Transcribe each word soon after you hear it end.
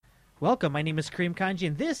Welcome. My name is Kareem Kanji,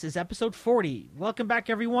 and this is episode 40. Welcome back,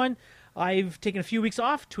 everyone. I've taken a few weeks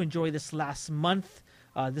off to enjoy this last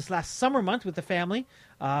summer month with the family,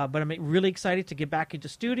 but I'm really excited to get back into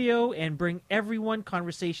studio and bring everyone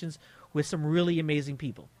conversations with some really amazing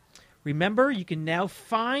people. Remember, you can now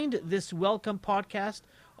find this Welcome podcast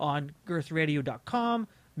on girthradio.com,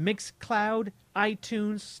 Mixcloud,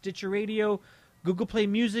 iTunes, Stitcher Radio, Google Play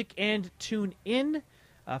Music, and TuneIn.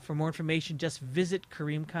 For more information, just visit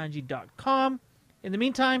kareemkanji.com. In the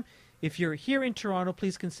meantime, if you're here in Toronto,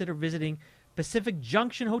 please consider visiting Pacific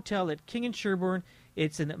Junction Hotel at King and Sherbourne.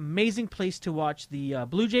 It's an amazing place to watch the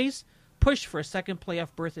Blue Jays push for a second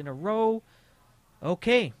playoff berth in a row.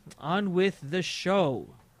 Okay, on with the show.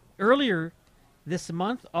 Earlier this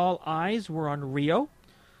month, all eyes were on Rio,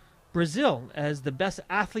 Brazil, as the best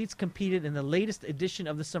athletes competed in the latest edition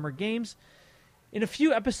of the Summer Games. In a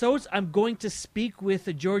few episodes, I'm going to speak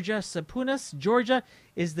with Georgia Sapunas. Georgia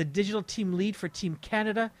is the digital team lead for Team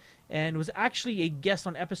Canada and was actually a guest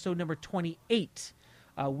on episode number 28.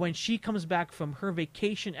 When she comes back from her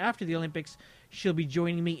vacation after the Olympics, she'll be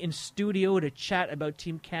joining me in studio to chat about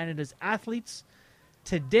Team Canada's athletes.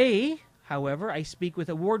 Today, however, I speak with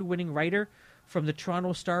award-winning writer from the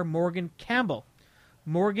Toronto Star, Morgan Campbell.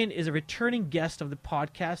 Morgan is a returning guest of the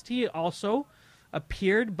podcast. He also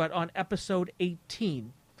appeared, but on episode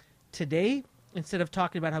 18. Today, instead of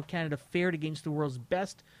talking about how Canada fared against the world's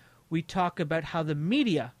best, we talk about how the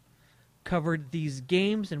media covered these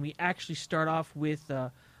games, and we actually start off with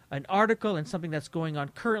an article and something that's going on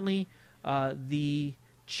currently, the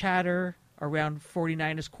chatter around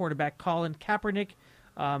 49ers quarterback Colin Kaepernick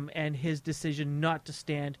and his decision not to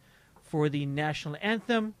stand for the national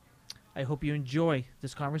anthem. I hope you enjoy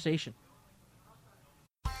this conversation.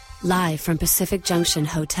 Live from Pacific Junction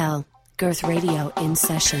Hotel, Girth Radio in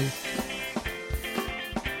session.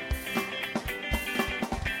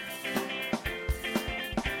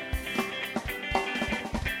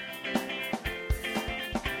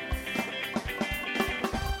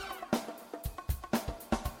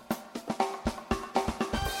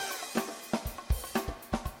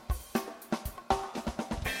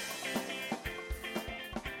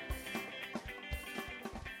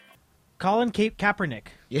 Colin Kaepernick.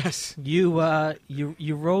 Yes. You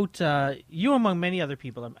wrote, you among many other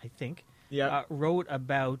people, I think, wrote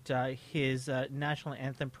about his national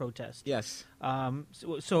anthem protest. Yes.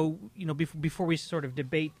 So you know, before we sort of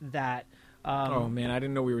debate that. Oh man, I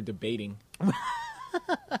didn't know we were debating.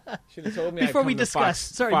 Should have told me. Before we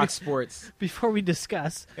discuss, Fox Sports. Before we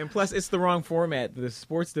discuss, and plus, it's the wrong format. The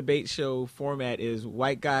sports debate show format is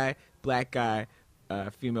white guy, black guy,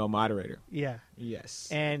 female moderator. Yeah. Yes.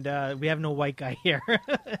 And we have no white guy here,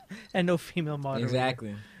 and no female moderator.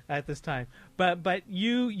 Exactly. At this time, but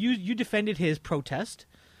you defended his protest.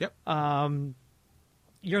 Yep.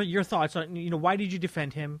 Your thoughts on why did you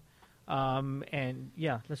defend him? And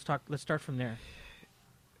yeah, let's start from there.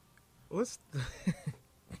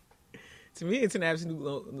 To me, it's an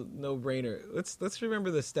absolute no-brainer. Let's remember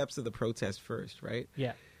the steps of the protest first, right?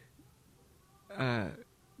 Yeah.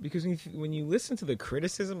 Because when you listen to the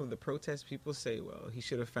criticism of the protest, people say, well, he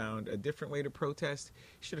should have found a different way to protest.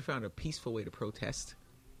 He should have found a peaceful way to protest.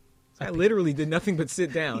 So I literally did nothing but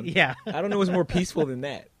sit down. Yeah. I don't know what's more peaceful than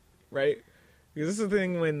that, right? Because this is the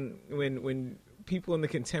thing when people in the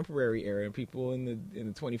contemporary era, people in the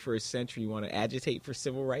 21st century want to agitate for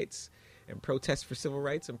civil rights and protest for civil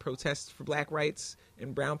rights and protest for black rights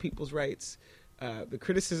and brown people's rights. The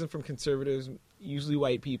criticism from conservatives, usually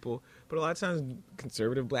white people, but a lot of times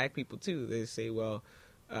conservative black people too, they say, well,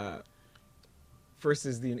 first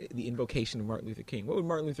is the invocation of Martin Luther King. What would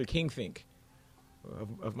Martin Luther King think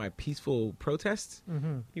of my peaceful protests?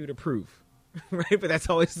 Mm-hmm. He would approve, right? But that's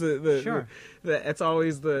always sure. That's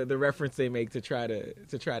always the reference they make to try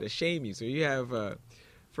to shame you. So you have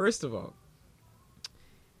first of all,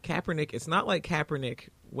 Kaepernick. It's not like Kaepernick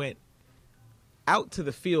went out to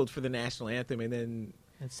the field for the national anthem and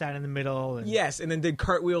sat in the middle. And then did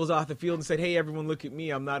cartwheels off the field and said, hey, everyone look at me,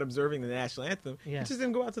 I'm not observing the national anthem. Yeah. He just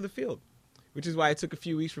didn't go out to the field, which is why it took a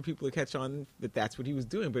few weeks for people to catch on that that's what he was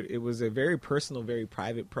doing. But it was a very personal, very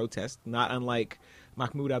private protest, not unlike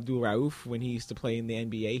Mahmoud Abdul-Rauf when he used to play in the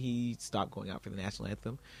NBA. He stopped going out for the national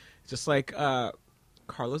anthem. Just like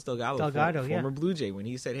Carlos Delgado, former Blue Jay, when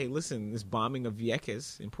he said, hey, listen, this bombing of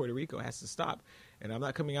Vieques in Puerto Rico has to stop. And I'm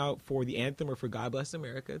not coming out for the anthem or for God Bless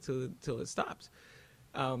America till it stops.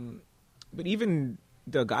 But even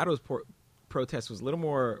Delgado's protest was a little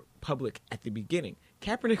more public at the beginning.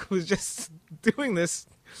 Kaepernick was just doing this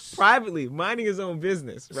privately, minding his own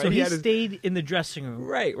business. Right? So he stayed in the dressing room.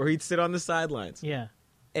 Right, or he'd sit on the sidelines. Yeah.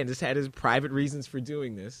 And just had his private reasons for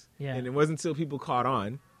doing this. Yeah. And it wasn't until people caught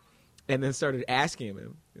on and then started asking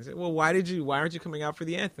him. He said, "Well, why aren't you coming out for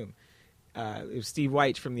the anthem?" It was Steve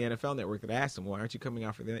White from the NFL Network that asked him, "Why aren't you coming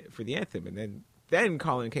out for the anthem?" And then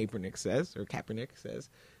Colin Kaepernick says,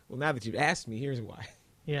 "Well, now that you've asked me, here's why.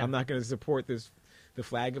 Yeah. I'm not going to support the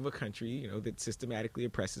flag of a country, that systematically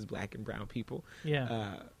oppresses black and brown people."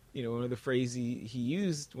 Yeah. One of the phrases he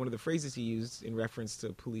used in reference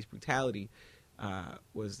to police brutality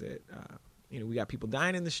was that we got people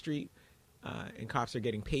dying in the street, and cops are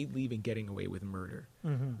getting paid leave and getting away with murder.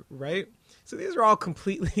 Right? So these are all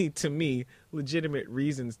completely, to me, legitimate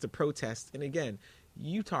reasons to protest. And again,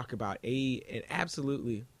 you talk about an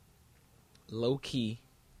absolutely low-key,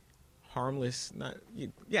 harmless,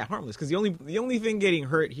 harmless, because the only thing getting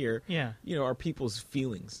hurt here, are people's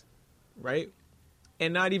feelings, right?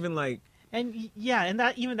 And not even like, and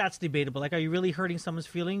that's debatable. Like, are you really hurting someone's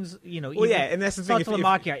feelings? And that's the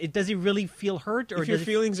thing. Does he really feel hurt? Or if your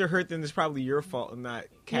feelings are hurt, then it's probably your fault and not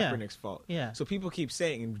Kaepernick's fault. Yeah. So people keep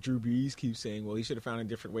saying, and Drew Brees keeps saying, well, he should have found a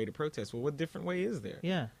different way to protest. Well, what different way is there?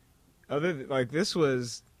 Yeah. Other than,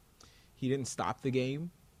 he didn't stop the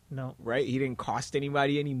game. No. Right? He didn't cost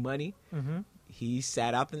anybody any money. Mm-hmm. He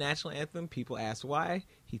sat out the national anthem. People asked why.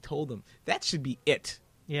 He told them. That should be it.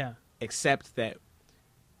 Yeah. Except that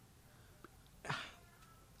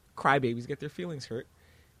crybabies get their feelings hurt.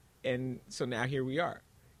 And so now here we are.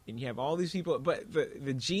 And you have all these people. But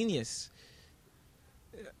the genius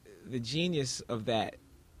of that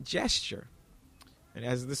gesture, and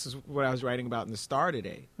as this is what I was writing about in the Star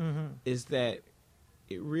today, is that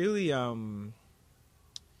it really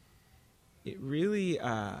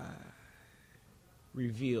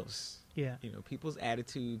reveals people's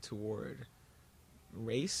attitude toward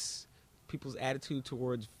race, people's attitude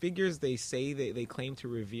towards figures they say they claim to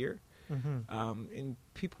revere, and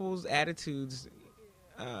people's attitudes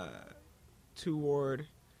toward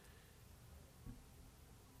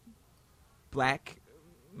black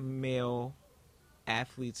male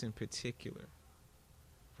athletes in particular,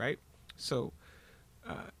 right? So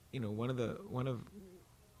when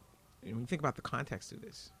you think about the context of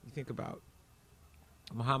this, you think about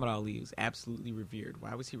Muhammad Ali was absolutely revered.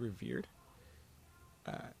 Why was he revered?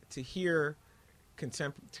 To hear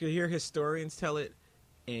historians tell it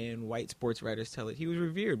and white sports writers tell it, he was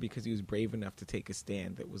revered because he was brave enough to take a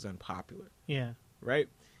stand that was unpopular. Yeah. Right?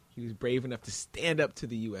 He was brave enough to stand up to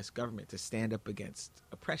the U.S. government, to stand up against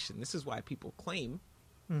oppression. This is why people claim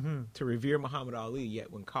to revere Muhammad Ali,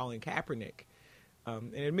 yet when Colin Kaepernick,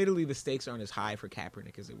 and admittedly the stakes aren't as high for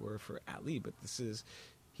Kaepernick as they were for Ali, but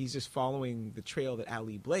he's just following the trail that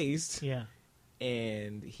Ali blazed,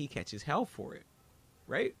 and he catches hell for it,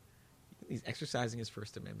 right? He's exercising his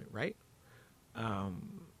First Amendment right.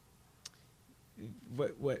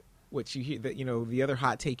 What you hear, that the other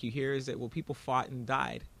hot take you hear is that, well, people fought and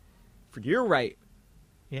died for your right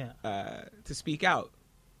to speak out.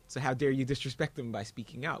 So how dare you disrespect them by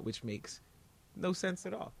speaking out, which makes no sense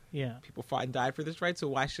at all. Yeah. People fought and died for this right, so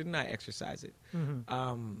why shouldn't I exercise it?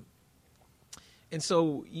 And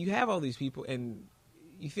so you have all these people, and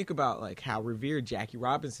you think about like how revered Jackie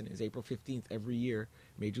Robinson is. April 15th every year,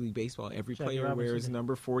 Major League Baseball, every player wears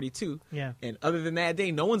number 42. Yeah. And other than that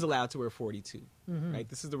day, no one's allowed to wear 42. Right?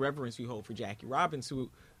 This is the reverence we hold for Jackie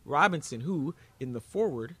Robinson, who in the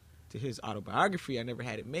foreword to his autobiography, I Never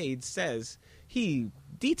Had It Made, says, he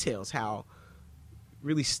details how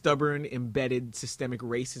really stubborn, embedded, systemic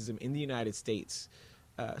racism in the United States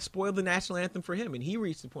spoiled the national anthem for him. And he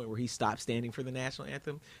reached the point where he stopped standing for the national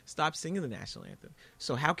anthem, stopped singing the national anthem.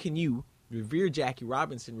 So how can you revere Jackie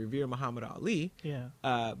Robinson, revere Muhammad Ali,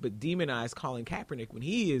 but demonize Colin Kaepernick when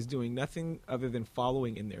he is doing nothing other than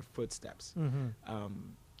following in their footsteps?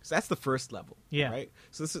 So that's the first level, right?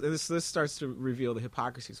 So this starts to reveal the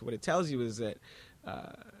hypocrisy. So what it tells you is that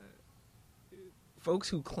folks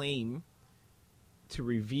who claim to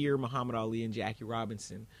revere Muhammad Ali and Jackie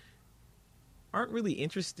Robinson aren't really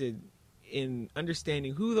interested in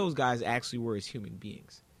understanding who those guys actually were as human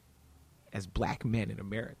beings, as black men in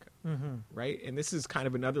America, right? And this is kind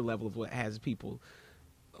of another level of what has people,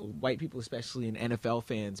 white people especially, and NFL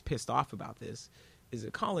fans pissed off about this, is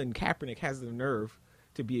that Colin Kaepernick has the nerve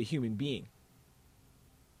to be a human being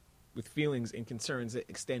with feelings and concerns that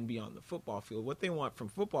extend beyond the football field. What they want from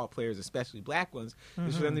football players, especially black ones,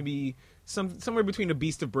 is for them to be somewhere between a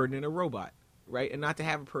beast of burden and a robot, right? And not to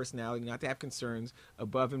have a personality, not to have concerns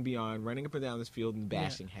above and beyond running up and down this field and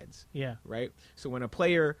bashing heads, right? So when a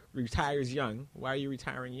player retires young, why are you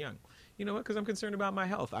retiring young? You know what? Because I'm concerned about my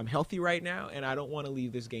health. I'm healthy right now, and I don't want to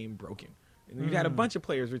leave this game broken. And you've had a bunch of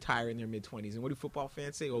players retire in their mid-20s, and what do football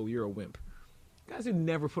fans say? Oh, you're a wimp. Guys who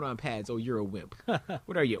never put on pads, oh, you're a wimp.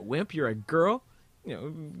 What are you, a wimp? You're a girl?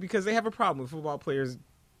 Because they have a problem with football players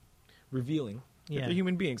revealing that Yeah. they're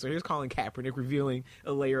human beings. So here's Colin Kaepernick revealing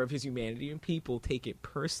a layer of his humanity, and people take it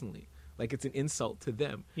personally, like it's an insult to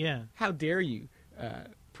them. Yeah. How dare you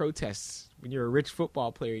protest when you're a rich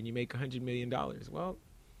football player and you make $100 million? Well,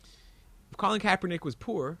 if Colin Kaepernick was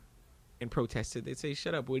poor and protested, they'd say,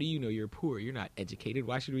 shut up, what do you know? You're poor. You're not educated.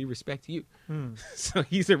 Why should we respect you? So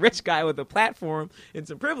he's a rich guy with a platform and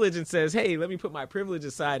some privilege and says, hey, let me put my privilege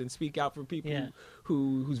aside and speak out for people Yeah.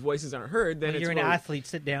 whose voices aren't heard. Then When it's you're an well, athlete,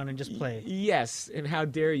 sit down and just play. Yes, and how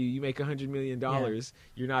dare you? You make $100 million.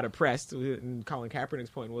 You're not oppressed. And Colin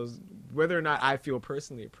Kaepernick's point was, whether or not I feel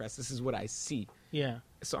personally oppressed, this is what I see. Yeah.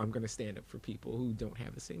 So I'm going to stand up for people who don't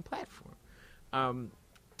have the same platform.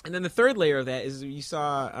 And then the third layer of that is you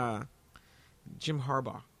saw Jim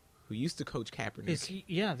Harbaugh, who used to coach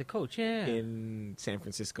Kaepernick The coach. Yeah. in San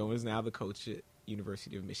Francisco and is now the coach at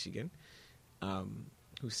University of Michigan,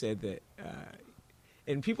 who said that,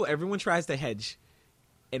 and everyone tries to hedge.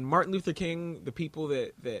 And Martin Luther King, the people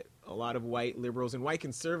that a lot of white liberals and white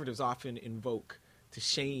conservatives often invoke to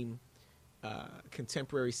shame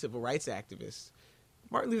contemporary civil rights activists,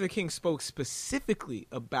 Martin Luther King spoke specifically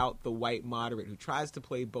about the white moderate who tries to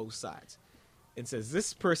play both sides and says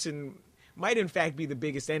this person might in fact be the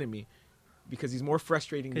biggest enemy because he's more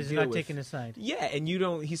frustrating to Because deal he's not with. taking a side. Yeah, and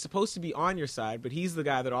he's supposed to be on your side, but he's the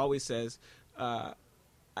guy that always says, I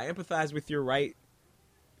empathize with your right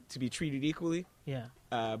to be treated equally, Yeah.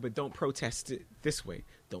 but don't protest it this way.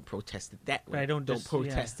 Don't protest it that way. Right, don't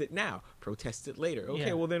protest it now. Protest it later. Okay,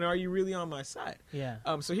 Yeah. well then are you really on my side? Yeah.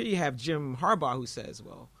 So here you have Jim Harbaugh who says,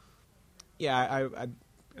 well, yeah, and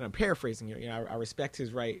I'm paraphrasing here. I respect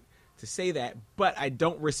his right to say that, but I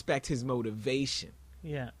don't respect his motivation.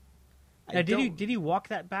 Yeah. I Now, don't- did he walk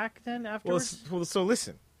that back then afterwards? Well, so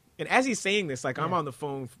listen. And as he's saying this, like I'm Yeah. on the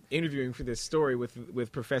phone interviewing for this story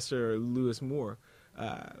with Professor Lewis Moore,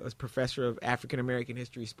 a professor of African American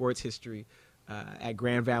history, sports history at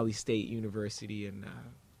Grand Valley State University in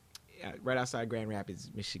right outside Grand Rapids,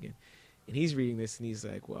 Michigan. And he's reading this and he's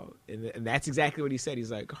like, well, and that's exactly what he said.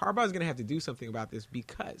 He's like, Harbaugh's going to have to do something about this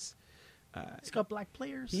because He's got black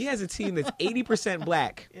players. he has a team that's 80%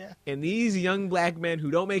 black. Yeah. And these young black men who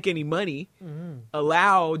don't make any money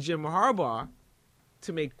allow Jim Harbaugh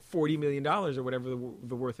to make $40 million or whatever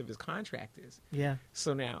the worth of his contract is. Yeah.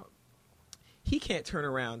 So now he can't turn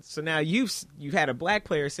around. So now you've had a black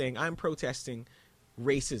player saying, I'm protesting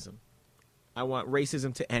racism. I want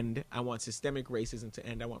racism to end. I want systemic racism to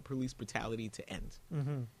end. I want police brutality to end.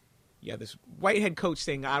 Mm-hmm. You have this white head coach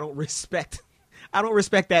saying, I don't respect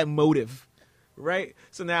that motive. Right?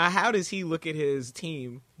 So now how does he look at his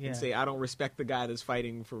team Yeah. and say, I don't respect the guy that's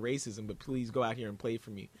fighting for racism, but please go out here and play for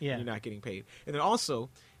me. Yeah. You're not getting paid. And then also,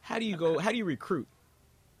 how do you recruit?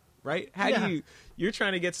 Right? How Yeah. do you're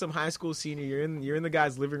trying to get some high school senior, you're in the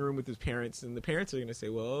guy's living room with his parents, and the parents are going to say,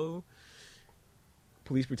 well,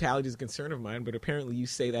 police brutality is a concern of mine, but apparently you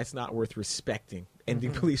say that's not worth respecting.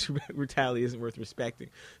 Ending police brutality isn't worth respecting.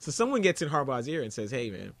 So someone gets in Harbaugh's ear and says, hey,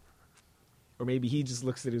 man. Or maybe he just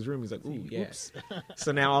looks at his room and he's like, ooh, yeah. Oops.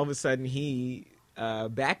 So now all of a sudden he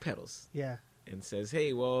backpedals Yeah. and says,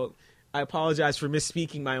 hey, well, I apologize for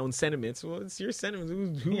misspeaking my own sentiments. Well, it's your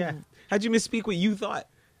sentiments. Yeah. How'd you misspeak what you thought?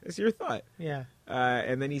 It's your thought. Yeah.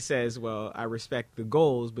 And then he says, well, I respect the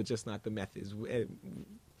goals, but just not the methods.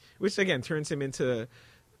 Which, again, turns him into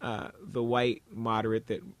the white moderate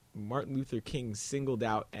that Martin Luther King singled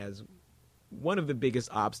out as one of the biggest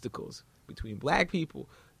obstacles between black people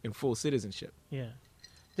and full citizenship. Yeah.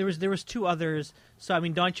 There was two others. So I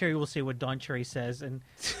mean, Don Cherry will say what Don Cherry says, and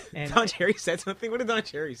Don Cherry said something. What did Don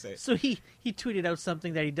Cherry say? so he tweeted out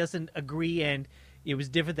something that he doesn't agree, and it was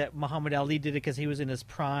different that Muhammad Ali did it because he was in his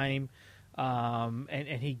prime, and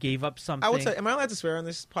he gave up something. I would say, am I allowed to swear on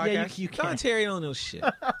this podcast? Yeah, you can. Don Terry don't know shit.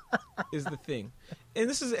 Is the thing, and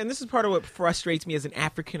this is part of what frustrates me as an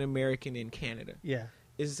African American in Canada. Yeah.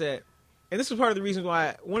 Is that, and this was one of the reasons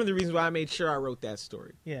why I made sure I wrote that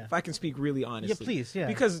story. Yeah. If I can speak really honestly. Yeah, please, yeah.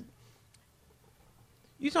 Because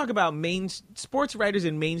you talk about sports writers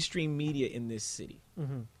in mainstream media in this city.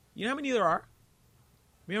 Mm-hmm. You know how many there are?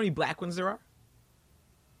 You know how many black ones there are?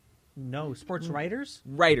 No sports writers.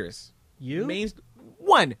 Writers. You?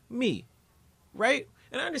 Me. Right?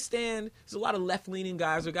 And I understand there's a lot of left-leaning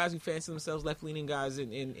guys or guys who fancy themselves left-leaning guys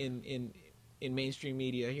in mainstream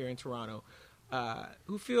media here in Toronto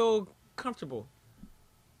who feel comfortable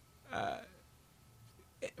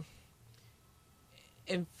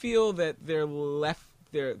and feel that their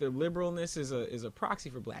liberalness is a proxy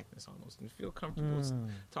for blackness almost, and feel comfortable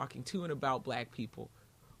talking to and about black people.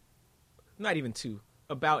 Not even to,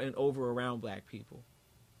 about and over around black people.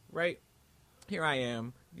 Right? here I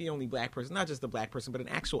am, the only black person, not just a black person, but an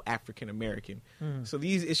actual African American. So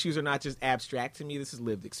these issues are not just abstract to me. This is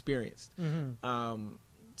lived experience.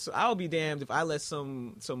 So I'll be damned if I let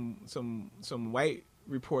some white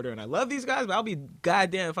reporter, and I love these guys, but I'll be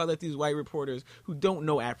goddamn if I let these white reporters who don't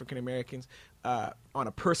know African Americans on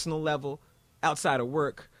a personal level, outside of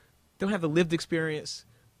work, don't have the lived experience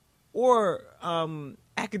or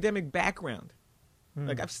academic background.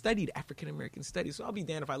 Like, I've studied African American studies, so I'll be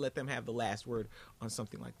damned if I let them have the last word on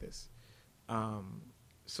something like this.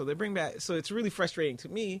 So they bring back. So it's really frustrating to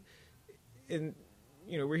me. And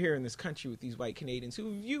we're here in this country with these white Canadians who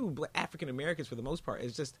view African Americans for the most part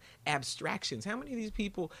as just abstractions. How many of these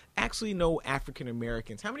people actually know African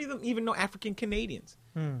Americans? How many of them even know African Canadians?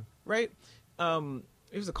 Right? There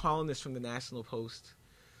was a columnist from the National Post.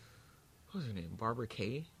 What was her name? Barbara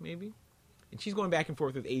Kay, maybe. And she's going back and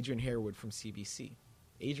forth with Adrian Harewood from CBC.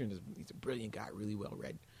 Adrian he's a brilliant guy, really well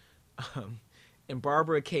read. And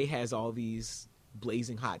Barbara Kay has all these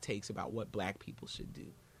blazing hot takes about what black people should do.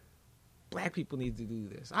 Black people need to do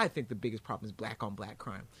this. I think the biggest problem is black on black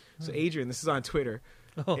crime. So Adrian, this is on Twitter.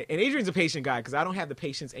 And Adrian's a patient guy because I don't have the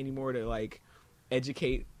patience anymore to like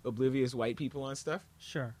educate oblivious white people on stuff.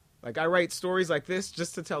 Sure. Like, I write stories like this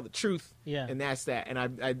just to tell the truth. Yeah. And that's that. And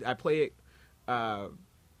I play it.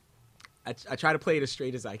 I try to play it as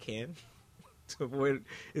straight as I can to avoid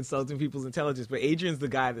insulting people's intelligence. But Adrian's the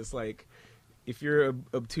guy that's like, if you're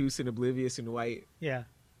obtuse and oblivious and white,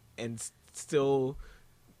 and still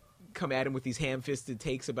come at him with these ham-fisted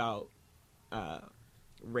takes about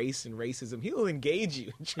race and racism, he'll engage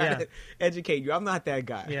you and try to educate you. I'm not that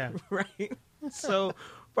guy, right? So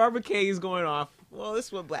Barbara Kay is going off, well, this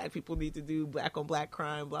is what black people need to do, black on black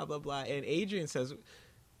crime, blah, blah, blah. And Adrian says,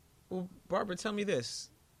 well, Barbara, tell me this.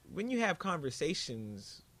 When you have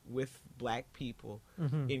conversations with black people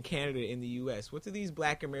in Canada, in the U.S., what do these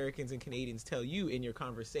black Americans and Canadians tell you in your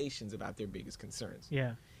conversations about their biggest concerns?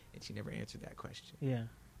 Yeah. And she never answered that question. Yeah.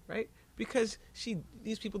 Right? Because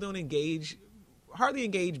these people don't hardly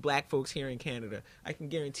engage black folks here in Canada. I can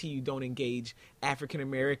guarantee you don't engage African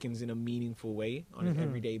Americans in a meaningful way on an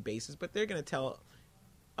everyday basis, but they're going to tell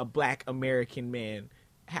a black American man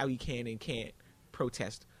how he can and can't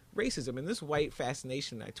protest racism. And this white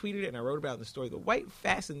fascination, I tweeted it and I wrote about it in the story, the white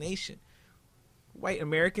fascination, white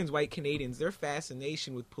Americans, white Canadians, their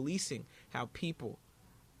fascination with policing how people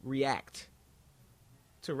react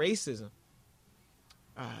to racism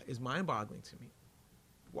is mind-boggling to me.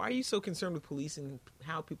 Why are you so concerned with policing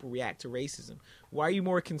how people react to racism? Why are you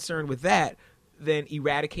more concerned with that than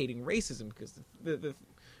eradicating racism? Because the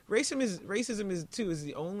racism is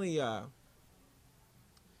the only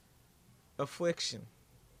affliction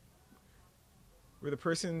where the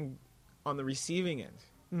person on the receiving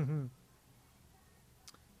end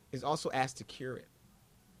is also asked to cure it.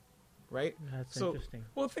 Right? That's interesting.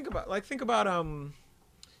 Well, think about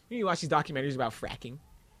you watch these documentaries about fracking.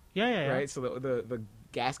 Yeah. Right? So the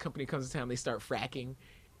gas company comes to town, they start fracking,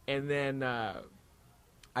 and then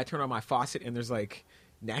I turn on my faucet and there's like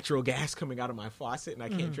natural gas coming out of my faucet and I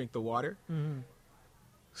can't drink the water.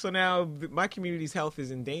 So now my community's health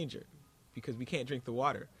is in danger because we can't drink the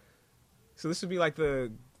water. So this would be like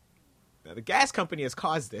the gas company has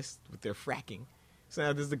caused this with their fracking. So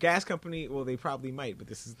now does the gas company, well, they probably might, but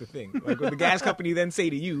this is the thing. Like, would the gas company then say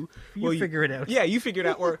to you, you figure it out. Yeah, you figure it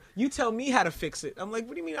out. Or you tell me how to fix it. I'm like,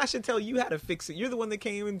 what do you mean I should tell you how to fix it? You're the one that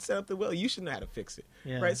came and set up the well. You should know how to fix it.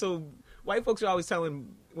 Yeah. Right? So white folks are always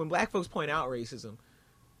telling, when black folks point out racism,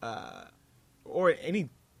 or any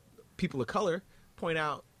people of color point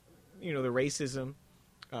out, the racism,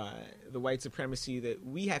 the white supremacy that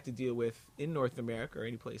we have to deal with in North America or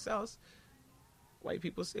any place else, white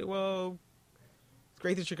people say, well,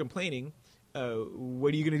 great that you're complaining.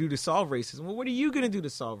 What are you going to do to solve racism? Well, what are you going to do to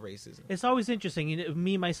solve racism? It's always interesting.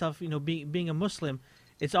 Me, myself, being a Muslim,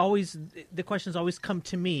 it's always, the questions always come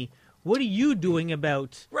to me. What are you doing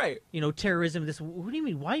about, terrorism? This. What do you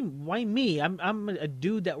mean? Why me? I'm a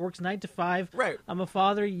dude that works 9 to 5. Right. I'm a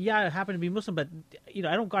father. Yeah, I happen to be Muslim, but I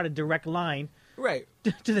don't got a direct line. Right.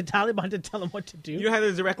 To the Taliban to tell them what to do. You don't have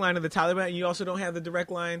the direct line to the Taliban, and you also don't have the direct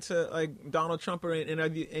line to like Donald Trump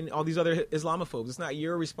and all these other Islamophobes. It's not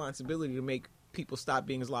your responsibility to make people stop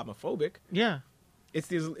being Islamophobic. Yeah. It's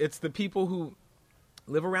the people who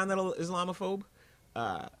live around that Islamophobe,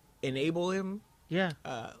 enable him. Yeah.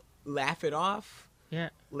 Laugh it off. Yeah.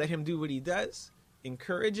 Let him do what he does.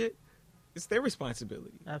 Encourage it. It's their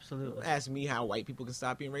responsibility. Absolutely. Don't ask me how white people can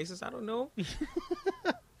stop being racist. I don't know.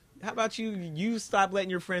 How about you stop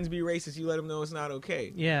letting your friends be racist, you let them know it's not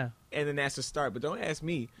okay. Yeah. And then that's a start. But don't ask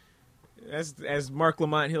me. That's, as Mark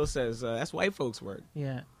Lamont Hill says, that's white folks' work.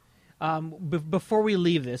 Yeah. Before we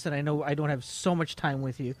leave this, and I know I don't have so much time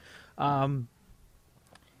with you, I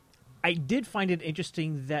did find it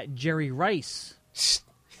interesting that Jerry Rice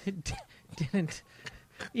didn't,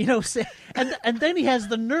 say, and then he has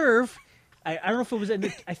the nerve. I don't know if it was I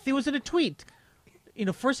think it was in a tweet.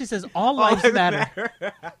 First he says all lives matter,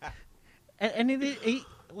 and it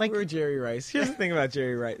like We're Jerry Rice. Here's the thing about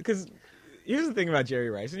Jerry Rice,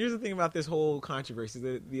 and here's the thing about this whole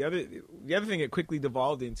controversy. The other thing it quickly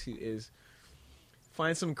devolved into is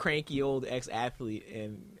find some cranky old ex-athlete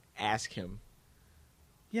and ask him.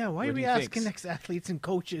 Yeah, why are we asking ex-athletes and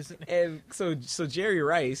coaches? And so Jerry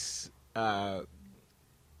Rice likes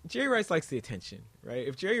the attention, right?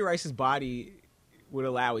 If Jerry Rice's body would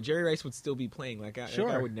allow it, Jerry Rice would still be playing. Like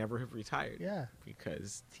I would never have retired. Yeah,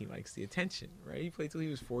 because he likes the attention, right? He played till he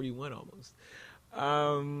was 41 almost.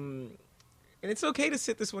 And it's okay to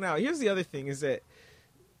sit this one out. Here's the other thing: is that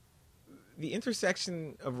the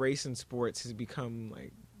intersection of race and sports has become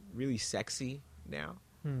like really sexy now.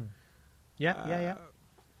 Yeah.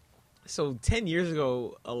 So 10 years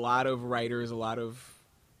ago, a lot of writers, a lot of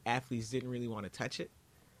athletes didn't really want to touch it.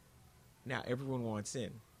 Now everyone wants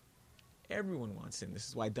in. This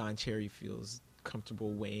is why Don Cherry feels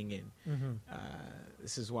comfortable weighing in.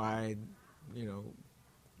 This is why,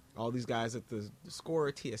 all these guys at the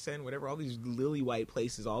Score, TSN, whatever, all these lily white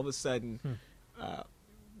places, all of a sudden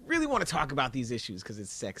really want to talk about these issues because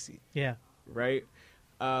it's sexy. Yeah. Right?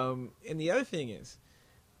 And the other thing is,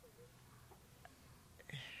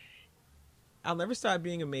 I'll never stop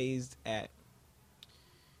being amazed at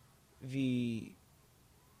the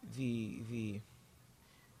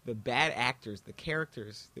bad actors, the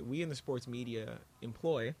characters that we in the sports media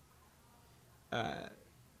employ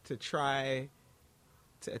to try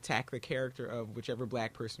to attack the character of whichever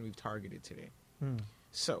black person we've targeted today.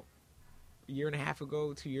 So, a year and a half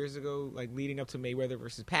ago, 2 years ago, like leading up to Mayweather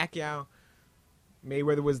versus Pacquiao,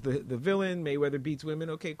 Mayweather was the villain. Mayweather beats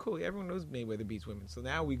women. Okay, cool. Everyone knows Mayweather beats women. So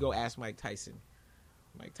now we go ask Mike Tyson.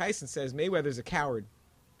 Mike Tyson says Mayweather's a coward.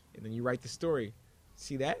 And then you write the story.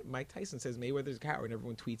 See that? Mike Tyson says Mayweather's a coward. And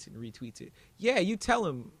everyone tweets it and retweets it. Yeah, you tell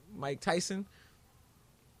him, Mike Tyson,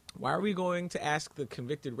 why are we going to ask the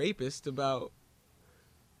convicted rapist about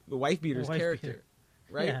the wife beater's character?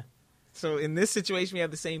 Right? Yeah. So in this situation, we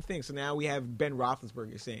have the same thing. So now we have Ben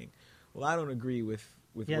Roethlisberger saying, well, I don't agree with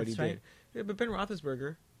what he did. Yeah, but Ben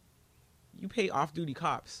Roethlisberger, you pay off-duty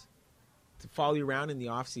cops to follow you around in the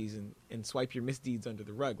off-season and swipe your misdeeds under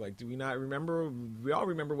the rug. Like, do we not remember? We all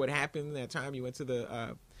remember what happened that time you went to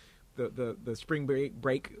the spring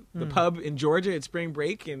break, the pub in Georgia at spring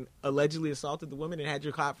break and allegedly assaulted the woman and had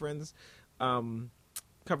your cop friends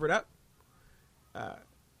covered up.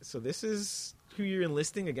 So this is who you're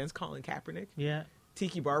enlisting against Colin Kaepernick. Yeah.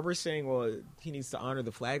 Tiki Barber saying, well, he needs to honor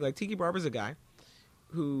the flag. Like, Tiki Barber's a guy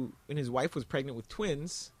who, when his wife was pregnant with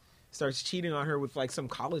twins, starts cheating on her with like some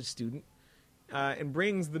college student, and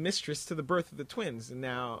brings the mistress to the birth of the twins. And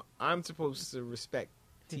now I'm supposed to respect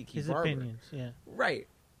Tiki Barber. His opinions, yeah. Right.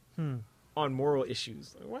 On moral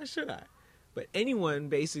issues. Like, why should I? But anyone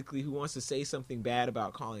basically who wants to say something bad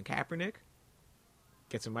about Colin Kaepernick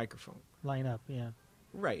gets a microphone. Line up, yeah.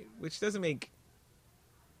 Right. Which doesn't make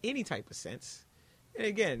any type of sense. And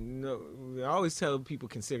again, I always tell people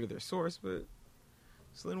consider their source, but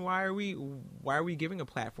so then why are we giving a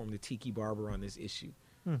platform to Tiki Barber on this issue?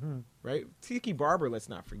 Right? Tiki Barber, let's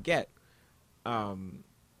not forget,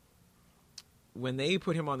 when they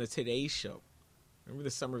put him on the Today Show, remember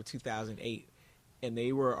the summer of 2008, and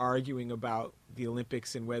they were arguing about the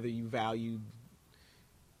Olympics and whether you valued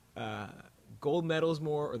gold medals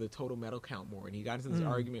more or the total medal count more. And he got into this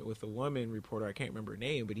argument with a woman reporter, I can't remember her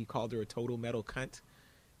name, but he called her a total medal cunt.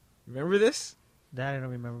 Remember this? That I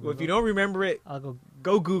don't remember. Well, if you don't remember it, I'll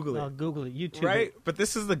go Google it. I'll Google it. YouTube right? it. But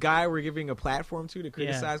this is the guy we're giving a platform to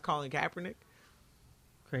criticize Colin Kaepernick?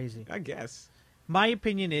 Crazy. I guess. My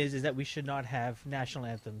opinion is that we should not have national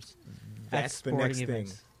anthems at That's sporting the next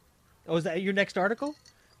events. thing. Oh, is that your next article?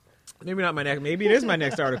 Maybe not my next. Maybe it is my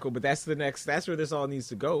next article, but that's the next. That's where this all needs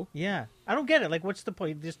to go. Yeah, I don't get it. Like, what's the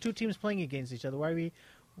point? There's two teams playing against each other. Why are we?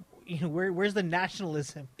 Where's the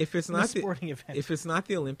nationalism? If it's not the sporting event, if it's not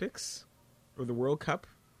the Olympics or the World Cup,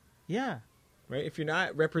 yeah, right. If you're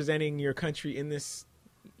not representing your country in this,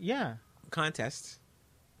 contest,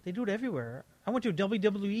 they do it everywhere. I went to a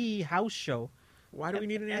WWE house show. Why do we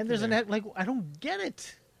need an anthem? And there's I don't get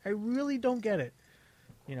it. I really don't get it.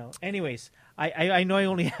 Anyways, I know I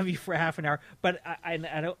only have you for half an hour, but I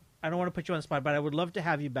don't want to put you on the spot, but I would love to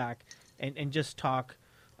have you back and just talk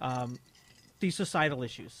these societal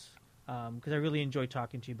issues because I really enjoy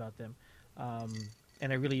talking to you about them.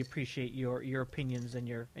 and I really appreciate your opinions and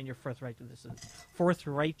your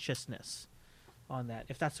forthrighteousness on that.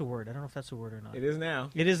 If that's a word, I don't know if that's a word or not. It is now.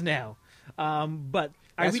 It is now. But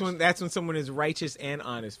that's when someone is righteous and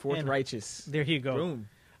honest. Righteous. There you go.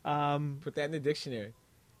 Boom. Put that in the dictionary.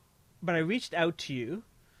 But I reached out to you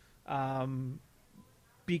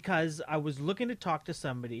because I was looking to talk to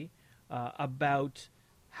somebody about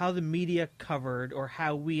how the media covered, or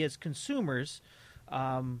how we as consumers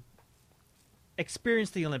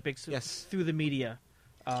experienced the Olympics through the media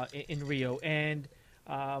in Rio. And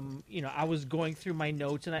I was going through my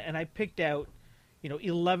notes, and I picked out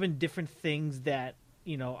 11 different things that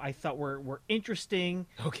I thought were interesting,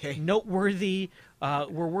 noteworthy,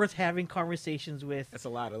 were worth having conversations with. That's a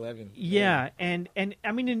lot, 11. Yeah, and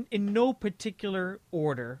I mean, in no particular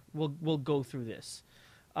order, we'll go through this.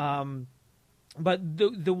 But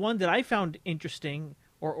the one that I found interesting,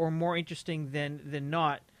 or more interesting than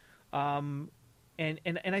not, and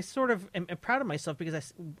I sort of am proud of myself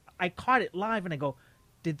because I caught it live and I go,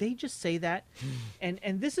 did they just say that? And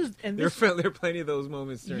this is there are plenty of those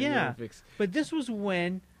moments during the Olympics. But this was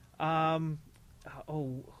when I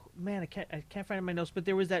can't find it in my notes, but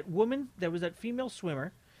there was that female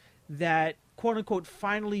swimmer that quote unquote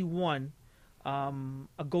finally won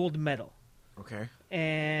a gold medal. Okay.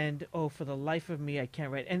 And for the life of me I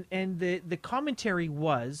can't write. And the commentary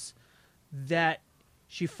was that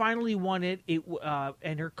she finally won it.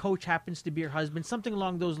 And her coach happens to be her husband, something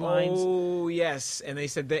along those lines. Oh yes, and they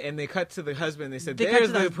said that, and they cut to the husband. They said,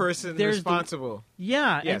 "There's the person responsible."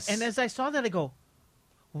 Yes. And as I saw that, I go,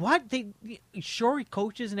 "What? Sure,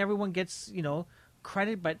 coaches and everyone gets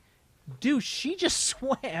credit, but dude, she just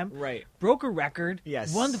swam, broke a record,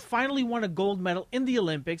 finally won a gold medal in the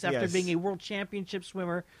Olympics after being a world championship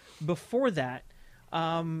swimmer before that."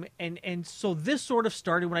 And so this sort of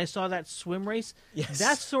started when I saw that swim race. Yes.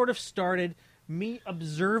 That sort of started me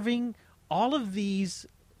observing all of these.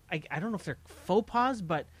 I don't know if they're faux pas,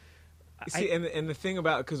 but and the thing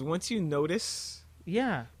about, because once you notice,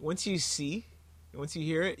 once you see, once you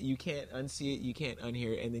hear it, you can't unsee it, you can't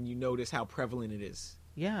unhear it, and then you notice how prevalent it is.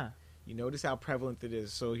 Yeah, you notice how prevalent it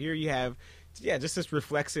is. So here you have, just this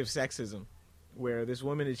reflexive sexism, where this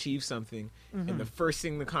woman achieves something, and the first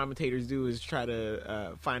thing the commentators do is try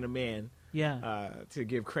to find a man to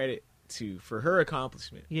give credit to for her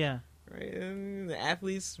accomplishment. Yeah. Right? And the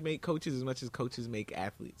athletes make coaches as much as coaches make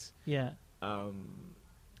athletes. Yeah.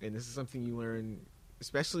 And this is something you learn,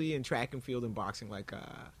 especially in track and field and boxing, like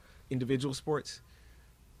individual sports.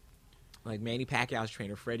 Like Manny Pacquiao's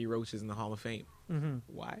trainer, Freddie Roach, is in the Hall of Fame. Mm-hmm.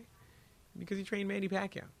 Why? Because he trained Manny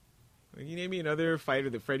Pacquiao. Like, you name me another fighter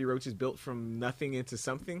that Freddie Roach has built from nothing into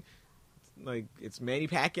something, like it's Manny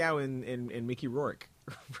Pacquiao and Mickey Rourke,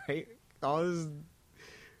 right?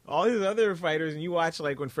 All his other fighters, and you watch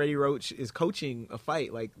like when Freddie Roach is coaching a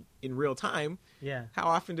fight, like in real time. Yeah. How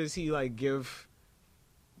often does he like give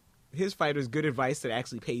his fighters good advice that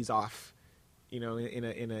actually pays off? In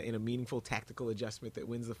a meaningful tactical adjustment that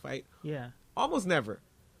wins the fight. Yeah. Almost never.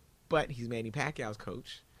 But he's Manny Pacquiao's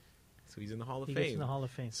coach. So he's in the Hall of Fame. He gets in the Hall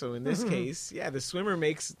of Fame. So in this case, the swimmer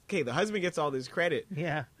the husband gets all this credit.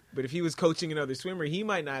 Yeah. But if he was coaching another swimmer, he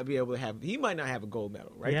might not have a gold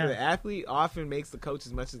medal, right? Yeah. The athlete often makes the coach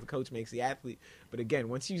as much as the coach makes the athlete. But again,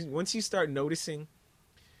 once you start noticing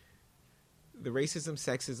the racism,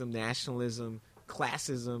 sexism, nationalism,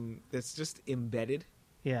 classism that's just embedded.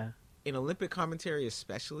 Yeah. In Olympic commentary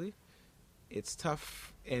especially, it's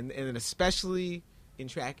tough, and especially in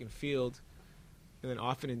track and field, and then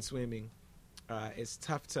often in swimming, it's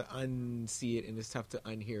tough to unsee it and it's tough to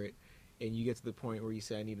unhear it. And you get to the point where you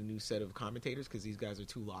say, I need a new set of commentators because these guys are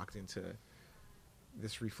too locked into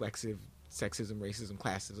this reflexive sexism, racism,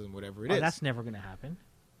 classism, whatever it is. That's never going to happen.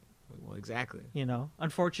 Well, exactly.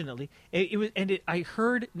 Unfortunately. I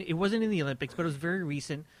heard, it wasn't in the Olympics, but it was very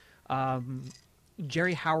recent.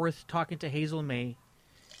 Jerry Howarth talking to Hazel May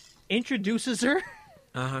introduces her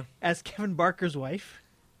as Kevin Barker's wife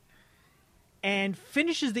and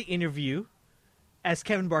finishes the interview as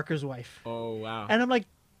Kevin Barker's wife. Oh, wow. And I'm like,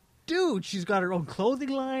 dude, she's got her own clothing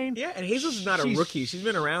line. Yeah, and Hazel's not a rookie. She's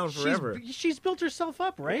been around forever. She's built herself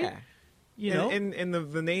up, right? Yeah. And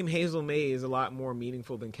the name Hazel May is a lot more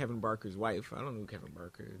meaningful than Kevin Barker's wife. I don't know who Kevin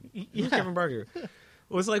Barker is. Who's Kevin Barker?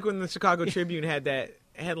 Well, it's like when the Chicago Tribune had that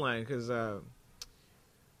headline because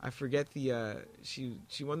I forget she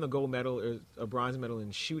won the gold medal or a bronze medal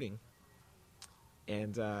in shooting.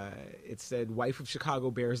 And it said, wife of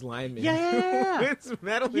Chicago Bears lineman. Wins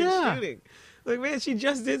medal in shooting. Like, man, she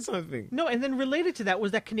just did something. No, and then related to that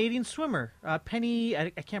was that Canadian swimmer, Penny,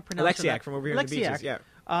 I can't pronounce Alexiak from over here in the beaches,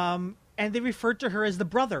 and they referred to her as the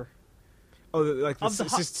brother. Oh, like the Of the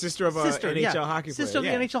sister of a NHL hockey player. Sister of the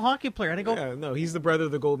NHL hockey player. And I go, Yeah, no, he's the brother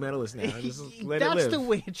of the gold medalist now. Just let it that's live. the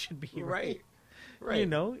way it should be, right? Right. You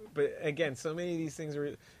know? But again, so many of these things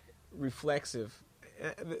are reflexive.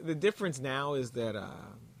 The difference now is that,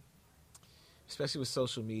 especially with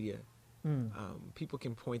social media, people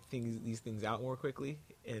can point these things out more quickly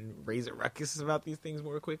and raise a ruckus about these things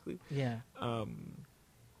more quickly. Yeah. And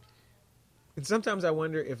sometimes I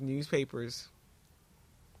wonder if newspapers,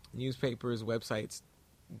 websites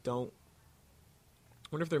I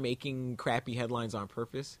wonder if they're making crappy headlines on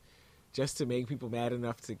purpose just to make people mad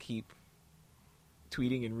enough to keep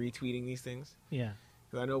tweeting and retweeting these things. Yeah.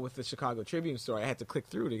 Because I know with the Chicago Tribune story, I had to click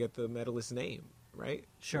through to get the medalist's name, right?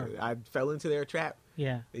 Sure. So I fell into their trap.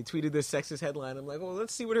 Yeah. They tweeted this sexist headline. I'm like, well,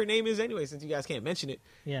 let's see what her name is anyway, since you guys can't mention it.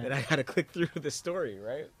 Yeah. And I got to click through the story,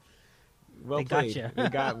 right? Well They got played. you. They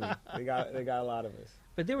got me. They got a lot of us.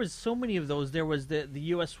 But there was so many of those. There was the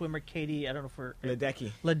U.S. swimmer Katie, I don't know if her...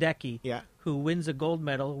 Ledecky. Yeah. Who wins a gold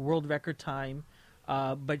medal, world record time.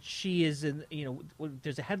 But she is in,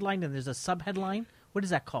 there's a headline and there's a sub-headline. What is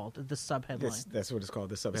that called? The sub-headline. That's what it's called,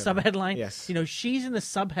 the sub-headline. Sub-headline? Yes. She's in the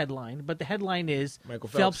sub-headline, but the headline is Michael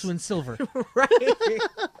Phelps Phelps wins silver. Right.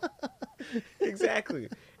 Exactly.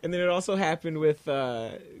 And then it also happened with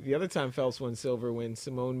the other time Phelps won silver when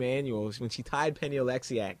Simone Manuel, when she tied Penny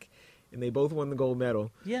Oleksiak, and they both won the gold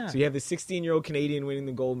medal. Yeah. So you have the 16-year-old Canadian winning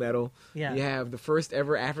the gold medal. Yeah. You have the first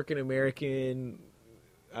ever African-American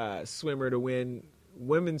women's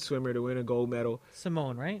swimmer to win a gold medal.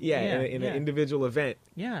 Simone, right? Yeah, in an individual event.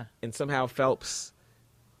 Yeah. And somehow Phelps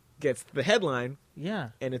gets the headline. Yeah.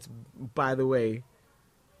 And it's, by the way,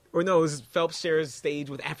 or no, it was Phelps shares stage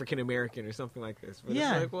with African American or something like this. But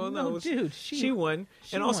Yeah. it's like, well, no, dude, she won.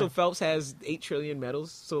 she And also won. Phelps has 8 trillion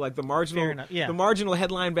medals. So like the Fair enough, yeah. marginal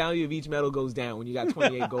headline value of each medal goes down when you got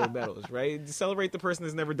 28 gold medals, right? To celebrate the person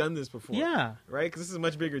that's never done this before. Yeah. Right? Because this is a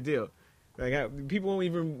much bigger deal. Like people won't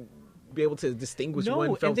even be able to distinguish No, one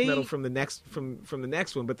and Phelps they- medal from the next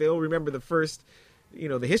one, but they'll remember the first,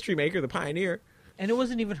 the history maker, the pioneer. And it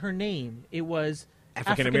wasn't even her name. It was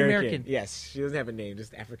African African-American. American. Yes, she doesn't have a name,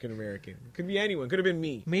 just African American. Could be anyone. Could have been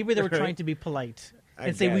me. Maybe they were Right? trying to be polite I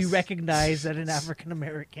and say we guess. recognize that an African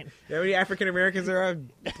American. How many African Americans there are?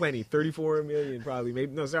 Plenty. 34 million, probably.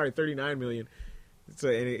 39 million. So,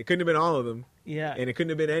 and it couldn't have been all of them, Yeah. and it couldn't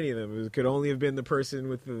have been any of them. It could only have been the person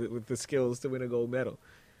with the skills to win a gold medal.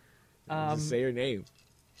 Just say her name.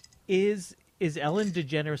 Is Ellen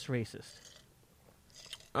DeGeneres racist?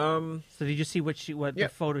 So did you see what Yeah. the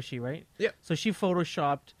photo right? Yeah. So she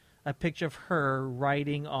photoshopped a picture of her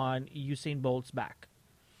riding on Usain Bolt's back.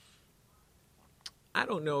 I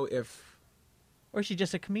don't know if Or is she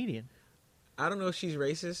just a comedian? she's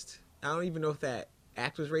racist. I don't even know if that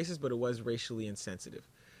act was racist, but it was racially insensitive.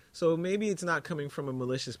 So maybe it's not coming from a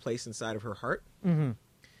malicious place inside of her heart. Mm-hmm.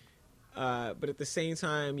 But at the same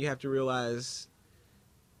time, you have to realize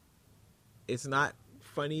it's not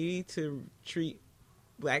funny to treat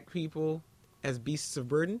black people as beasts of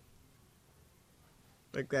burden.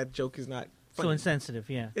 Like, that joke is not funny. So insensitive,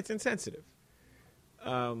 yeah. It's insensitive.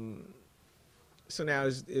 So now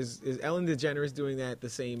is Ellen DeGeneres doing that the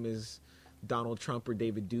same as Donald Trump or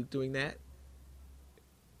David Duke doing that?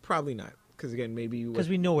 Probably not. Because again, maybe Because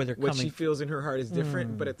we know where they're what coming she feels in her heart is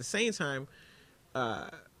different. But at the same time,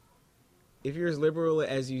 if you're as liberal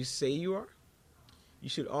as you say you are, you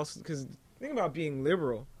should also, because the thing about being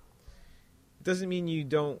liberal doesn't mean you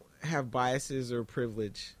don't have biases or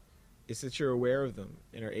privilege. It's that you're aware of them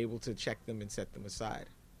and are able to check them and set them aside.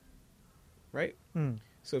 Right?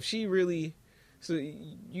 So if she really, so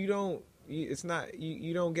you don't, it's not,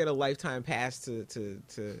 you don't get a lifetime pass to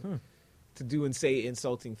do and say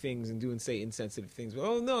insulting things and do and say insensitive things. But,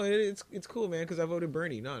 oh no, it's cool, man, because I voted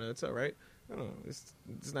Bernie. No, it's all right. No, it's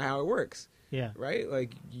not how it works. Yeah. Right?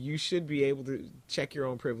 Like, you should be able to check your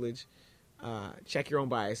own privilege, check your own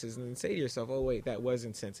biases, and then say to yourself, oh wait, that was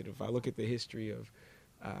insensitive. If I look at the history of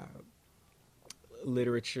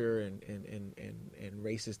literature and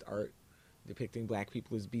racist art depicting black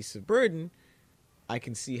people as beasts of burden, I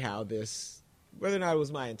can see how this, whether or not it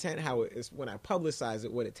was my intent, how it is when I publicize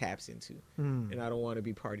it, what it taps into. And I don't want to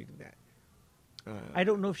be party to that. I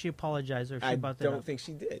don't know if she apologized or if she I brought that don't up. think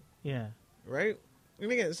she did. Yeah. Right?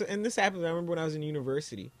 And again, and this happened, I remember when I was in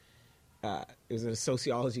university, it was in a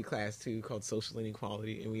sociology class too called Social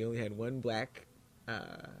Inequality, and we only had one black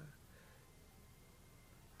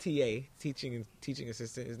TA, teaching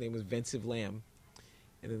assistant. His name was Vensive Lamb.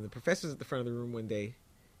 And then the professor was at the front of the room one day,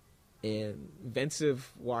 and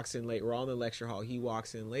Vensive walks in late. We're all in the lecture hall. He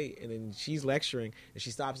walks in late, and then she's lecturing, and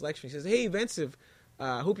she stops lecturing. She says, "Hey, Vensive,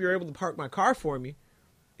 I hope you're able to park my car for me."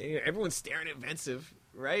 And everyone's staring at Vensive,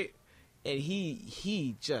 right? and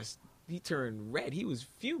he turned red. He was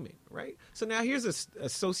fuming, right? So now here's a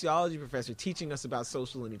sociology professor teaching us about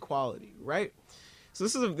social inequality, right? So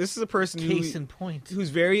this is a person Case in point. who's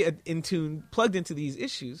very in tune, plugged into these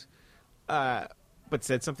issues, but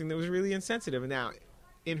said something that was really insensitive. And now,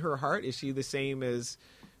 in her heart, is she the same as?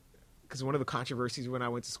 Because one of the controversies when I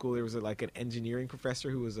went to school, there was like an engineering professor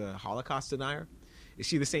who was a Holocaust denier. Is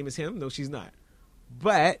she the same as him? No, she's not.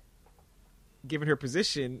 But given her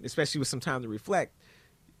position, especially with some time to reflect,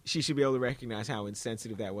 she should be able to recognize how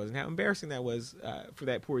insensitive that was and how embarrassing that was for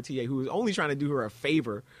that poor TA who was only trying to do her a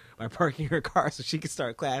favor by parking her car so she could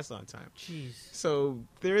start class on time. Jeez. So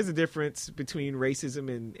there is a difference between racism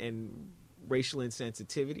and racial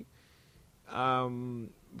insensitivity.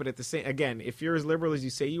 But at the same, again, if you're as liberal as you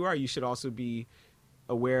say you are, you should also be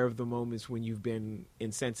aware of the moments when you've been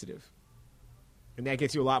insensitive. And that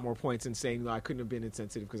gets you a lot more points than saying, no, I couldn't have been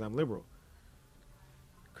insensitive because I'm liberal.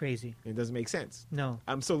 Crazy. It doesn't make sense. No.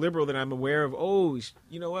 I'm so liberal that I'm aware of,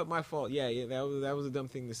 you know what, my fault. Yeah, that was a dumb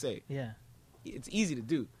thing to say. Yeah. It's easy to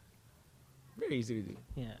do. Very easy to do.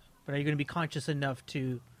 Yeah. But are you going to be conscious enough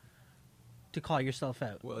to call yourself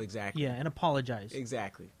out? Well, exactly. Yeah, and apologize.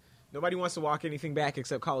 Exactly. Nobody wants to walk anything back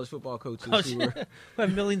except college football coaches who Who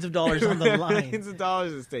have millions of dollars on the line. millions of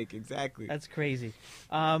dollars at stake. Exactly. That's crazy.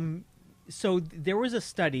 So there was a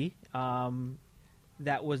study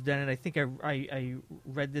that was done, and I think I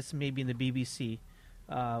read this maybe in the BBC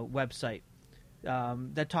website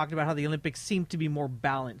that talked about how the Olympics seem to be more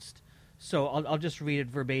balanced. So I'll just read it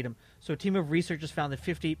verbatim. So a team of researchers found that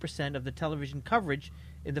 58% of the television coverage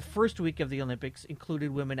in the first week of the Olympics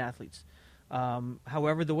included women athletes.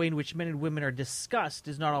 However, the way in which men and women are discussed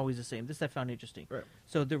is not always the same. This I found interesting. Right.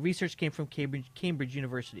 So the research came from Cambridge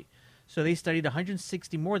University. So they studied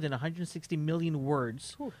more than 160 million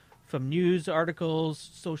words from news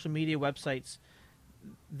articles, social media websites.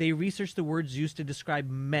 They researched the words used to describe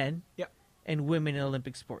men and women in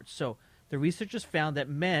Olympic sports. So the researchers found that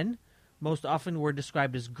men most often were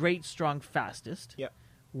described as great, strong, fastest. Yep.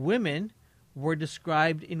 Women were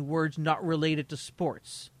described in words not related to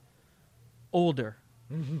sports. Older,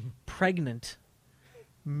 pregnant,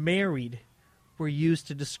 married were used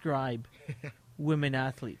to describe women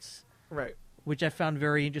athletes. Right. Which I found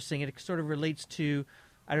very interesting. And it sort of relates to,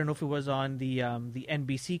 I don't know if it was on the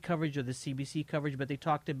NBC coverage or the CBC coverage, but they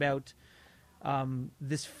talked about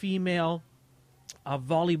this female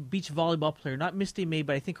beach volleyball player, not Misty May,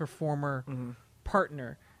 but I think her former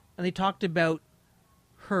partner. And they talked about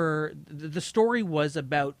her, the story was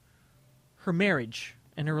about her marriage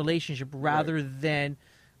and her relationship rather than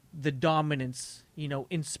the dominance,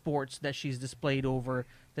 in sports that she's displayed over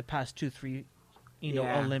the past 2-3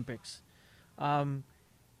 Olympics. At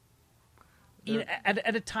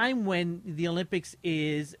a time when the Olympics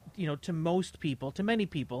is, to most people, to many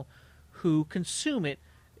people who consume it,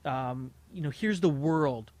 here's the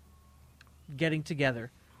world getting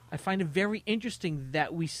together. I find it very interesting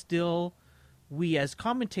that we as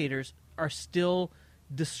commentators are still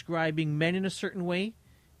describing men in a certain way,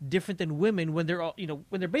 different than women when they're all,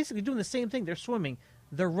 when they're basically doing the same thing. They're swimming,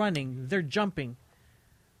 they're running, they're jumping.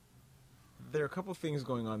 There are a couple things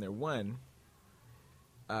going on there. One,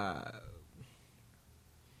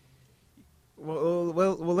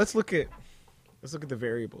 let's look at the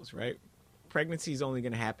variables, right? Pregnancy is only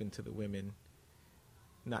going to happen to the women,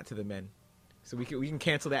 not to the men. So we can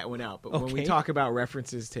cancel that one out. But when we talk about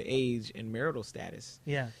references to age and marital status,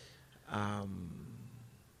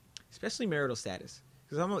 especially marital status,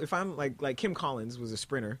 because if I'm like Kim Collins was a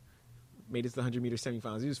sprinter, made it to the 100-meter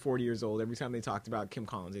semifinals. He was 40 years old. Every time they talked about Kim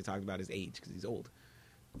Collins, they talked about his age because he's old.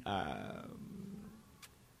 But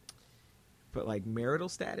like marital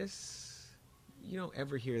status, you don't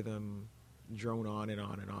ever hear them drone on and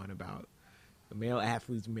on and on about a male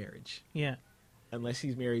athlete's marriage. Yeah. Unless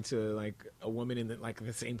he's married to like a woman in the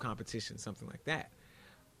same competition, something like that.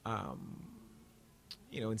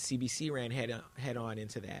 And CBC ran head on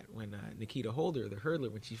into that when Nikita Holder, the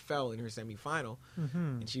hurdler, when she fell in her semifinal,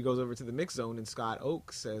 and she goes over to the mix zone, and Scott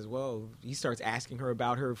Oakes says, "Well," he starts asking her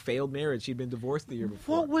about her failed marriage. She'd been divorced the year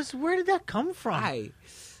before. Where did that come from?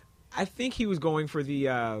 I think he was going for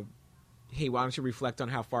the, hey, why don't you reflect on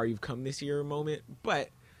how far you've come this year moment? But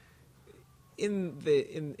in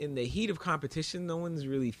the heat of competition, no one's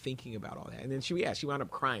really thinking about all that. And then she wound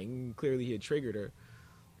up crying. Clearly, he had triggered her,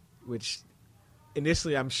 which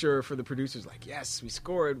initially, I'm sure for the producers, like, yes, we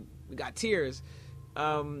scored, we got tears.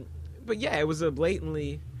 But yeah, it was a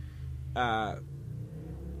blatantly,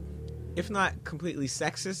 if not completely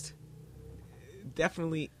sexist,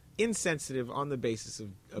 definitely insensitive on the basis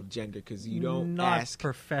of gender, because you don't not ask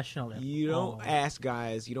professional. you don't ask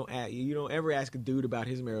guys, you don't ever ask a dude about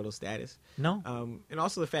his marital status. No. And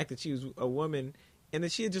also the fact that she was a woman and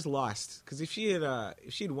that she had just lost, because if she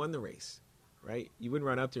had won the race, right, you wouldn't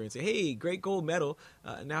run up to her and say, "Hey, great gold medal.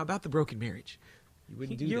 Now about the broken marriage." You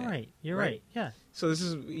wouldn't do You're that. right. You're right. Yeah. So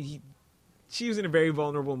she was in a very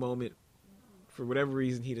vulnerable moment. For whatever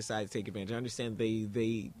reason, he decided to take advantage. I understand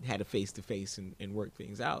they had a face-to-face and work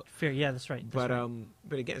things out. Fair. Yeah, that's right. But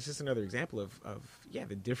again, it's just another example of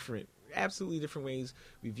the different, absolutely different ways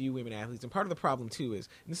we view women athletes. And part of the problem too is,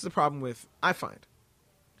 and this is a problem I find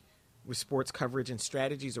with sports coverage and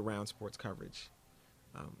strategies around sports coverage.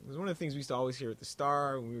 It was one of the things we used to always hear at the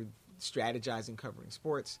Star when we were strategizing covering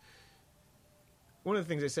sports. One of the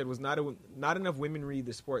things they said was not enough women read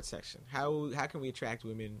the sports section. How can we attract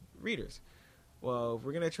women readers? Well, if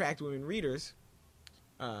we're going to attract women readers,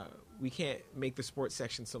 we can't make the sports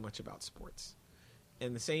section so much about sports.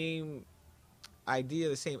 And the same idea,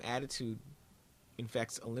 the same attitude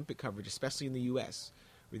infects Olympic coverage, especially in the U.S.,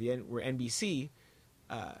 where NBC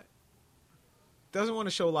doesn't want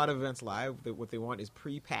to show a lot of events live. What they want is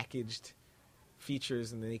prepackaged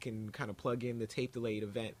features, and then they can kind of plug in the tape-delayed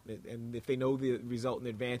event. And if they know the result in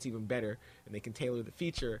advance, even better, and they can tailor the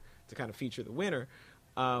feature to kind of feature the winner.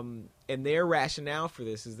 And their rationale for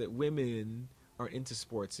this is that women aren't into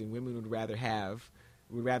sports, and women would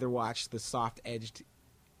rather watch the soft-edged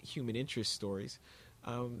human interest stories.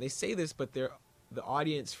 They say this, but the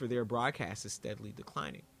audience for their broadcast is steadily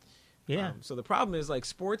declining. Yeah. So the problem is, like,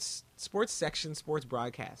 sports section, sports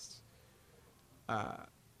broadcasts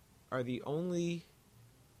are the only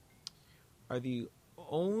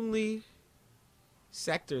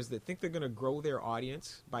sectors that think they're going to grow their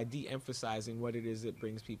audience by de-emphasizing what it is that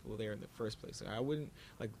brings people there in the first place. I wouldn't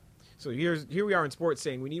like. So here we are in sports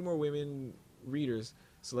saying we need more women readers.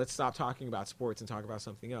 So let's stop talking about sports and talk about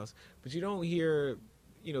something else. But you don't hear,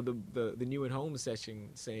 the new and home section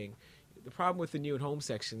saying the problem with the new and home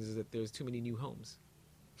sections is that there's too many new homes,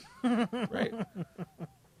 right?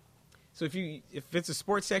 So if it's a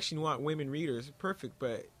sports section, you want women readers, perfect,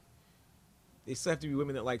 but they still have to be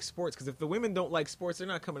women that like sports, because if the women don't like sports, they're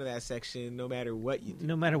not coming to that section no matter what you do.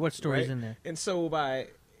 No matter what story's right? in there. And so by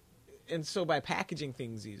packaging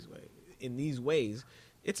things in these ways,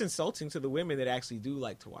 it's insulting to the women that actually do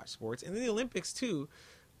like to watch sports. And in the Olympics too,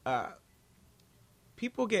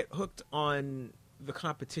 people get hooked on the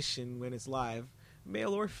competition when it's live,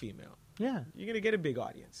 male or female. Yeah. You're gonna get a big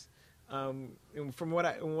audience. And from what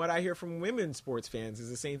I hear from women sports fans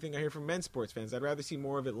is the same thing I hear from men sports fans. I'd rather see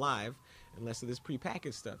more of it live and less of this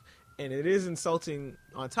prepackaged stuff. And it is insulting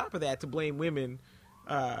on top of that to blame women,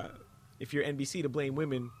 if you're NBC, to blame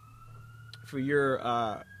women for your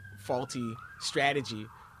faulty strategy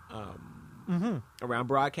around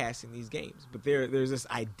broadcasting these games. But there's this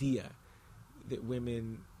idea that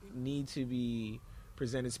women need to be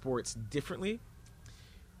presented sports differently,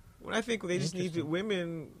 when I think they just need to,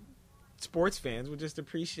 women sports fans would just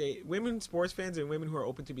appreciate, women sports fans and women who are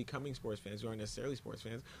open to becoming sports fans, who aren't necessarily sports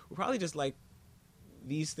fans, would probably just like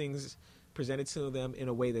these things presented to them in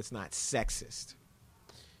a way that's not sexist.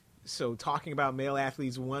 So talking about male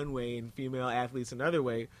athletes one way and female athletes another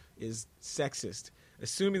way is sexist.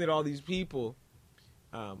 Assuming that all these people,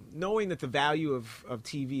 knowing that the value of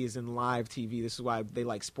TV is in live TV, this is why they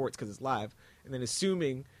like sports, because it's live, and then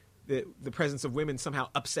assuming that the presence of women somehow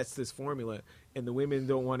upsets this formula, and the women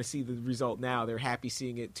don't want to see the result now. They're happy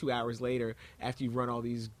seeing it 2 hours later after you've run all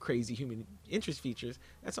these crazy human interest features.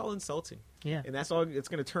 That's all insulting. Yeah. And that's all. It's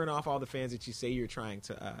going to turn off all the fans that you say you're trying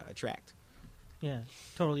to attract. Yeah,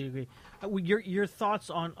 totally agree. Your thoughts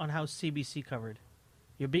on how CBC covered,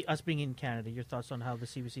 us being in Canada, your thoughts on how the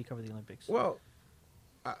CBC covered the Olympics? Well,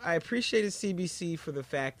 I appreciated CBC for the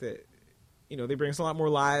fact that, they bring us a lot more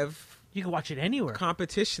live. You can watch it anywhere.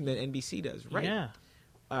 Competition than NBC does, right? Yeah.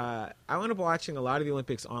 I wound up watching a lot of the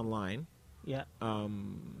Olympics online. Yeah.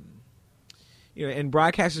 And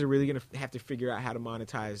broadcasters are really going to have to figure out how to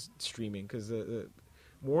monetize streaming, because the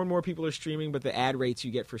more and more people are streaming, but the ad rates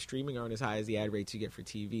you get for streaming aren't as high as the ad rates you get for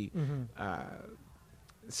TV. Mm-hmm.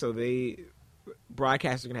 So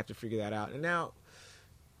broadcasters are going to have to figure that out. And now,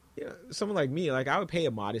 someone like me, I would pay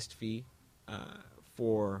a modest fee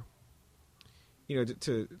for,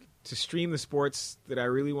 to stream the sports that I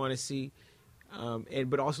really want to see,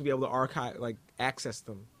 but also be able to access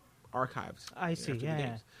them, archives. I see. After the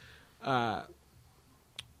Yeah. games.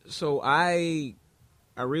 So I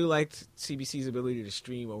really liked CBC's ability to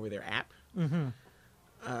stream over their app.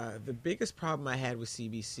 Mm-hmm. The biggest problem I had with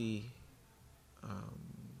CBC,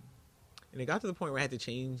 and it got to the point where I had to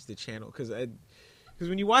change the channel, because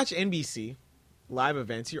when you watch NBC, live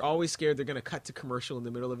events, you're always scared they're going to cut to commercial in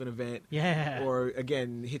the middle of an event. Yeah. Or,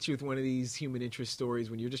 again, hit you with one of these human interest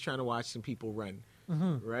stories when you're just trying to watch some people run.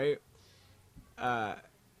 Mm-hmm. Right?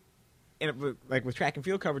 And like with track and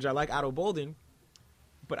field coverage, I like Otto Bolden,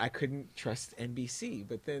 but I couldn't trust NBC.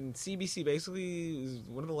 But then CBC basically was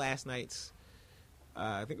one of the last nights.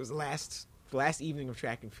 I think it was the last evening of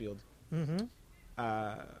track and field. Mm-hmm.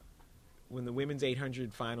 When the women's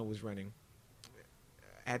 800 final was running,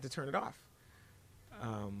 I had to turn it off.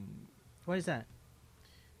 Why is that?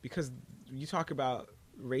 Because you talk about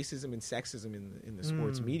racism and sexism in the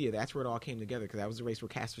sports media, that's where it all came together. Because that was the race where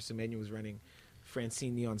Caster Semenya was running,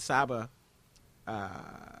 Francine Niyonsaba,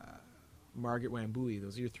 Margaret Wambui.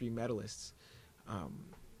 Those are your three medalists.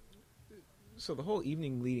 So the whole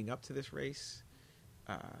evening leading up to this race,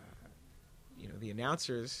 the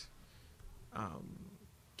announcers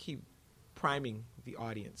keep priming the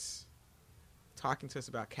audience, talking to us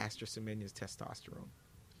about Caster Semenya's testosterone.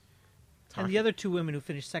 And the other two women who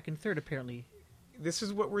finished second, third, apparently. This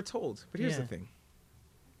is what we're told. But here's Yeah. the thing.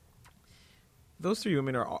 Those three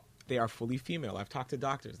women are fully female. I've talked to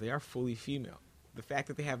doctors. They are fully female. The fact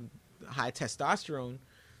that they have high testosterone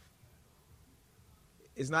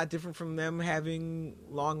is not different from them having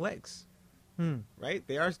long legs. Right?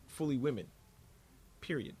 They are fully women.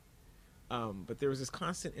 Period. But there was this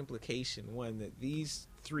constant implication, one, that these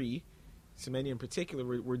three, Semenya in particular,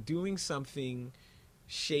 were doing something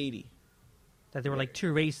shady. That there were like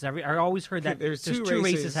two races. I always heard that there's two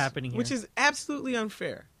races happening here. Which is absolutely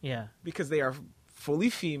unfair. Yeah. Because they are fully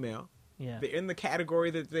female. Yeah. They're in the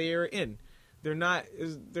category that they are in. They're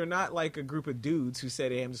not like a group of dudes who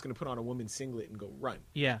said, hey, I'm just going to put on a woman's singlet and go run.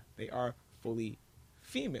 Yeah. They are fully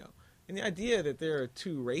female. And the idea that there are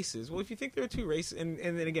two races, well, if you think there are two races, and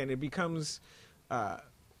then again, it becomes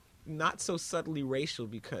not so subtly racial,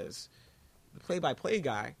 because the play-by-play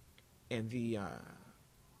guy and the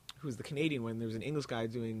who's the Canadian one, there was an English guy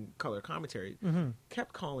doing color commentary,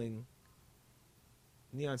 kept calling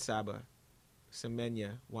Niyonsaba,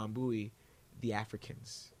 Semenya, Wambui the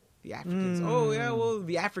Africans. The Africans. Oh yeah, well,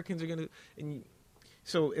 the Africans are gonna. And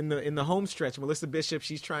so in the home stretch, Melissa Bishop,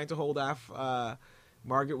 she's trying to hold off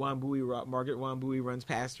Margaret Wambui. Margaret Wambui runs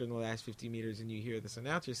past her in the last 50 meters, and you hear this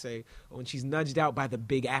announcer say, "Oh, and she's nudged out by the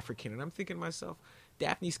big African." And I'm thinking to myself,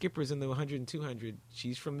 Daphne Skipper's in the 100 and 200.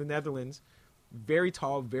 She's from the Netherlands, very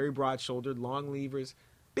tall, very broad-shouldered, long levers,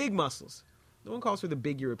 big muscles. No one calls her the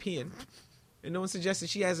big European, and no one suggests that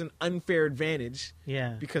she has an unfair advantage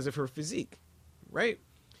because of her physique, right?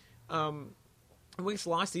 It gets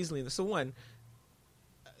lost easily. So one,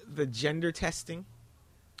 the gender testing,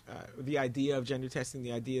 the idea of gender testing,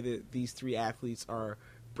 the idea that these three athletes are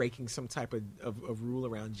breaking some type of rule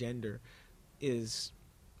around gender is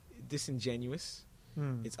disingenuous.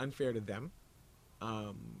 It's unfair to them.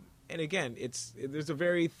 And again, there's a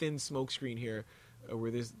very thin smokescreen here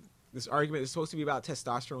where there's this argument that's supposed to be about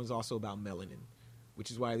testosterone is also about melanin, which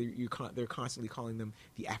is why they're constantly calling them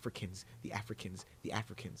the Africans, the Africans, the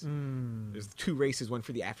Africans. There's two races, one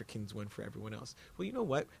for the Africans, one for everyone else. Well, you know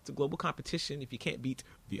what? It's a global competition. If you can't beat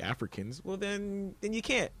the Africans, well, then you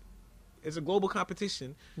can't. It's a global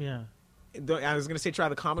competition. Yeah. I was going to say try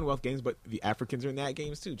the Commonwealth Games, but the Africans are in that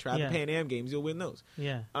games too. Try the Pan Am Games, you'll win those.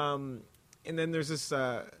 Yeah. And then there's this,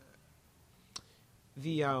 the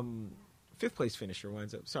fifth place finisher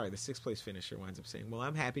the sixth place finisher winds up saying, well,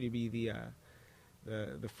 I'm happy to be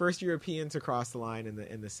the first European to cross the line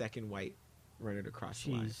and the second white runner to cross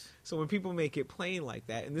the line. So when people make it plain like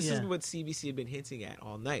that, and this is what CBC had been hinting at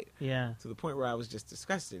all night, to the point where I was just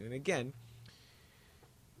disgusted. And again,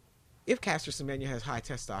 if Caster Semenya has high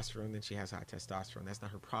testosterone, then she has high testosterone. That's not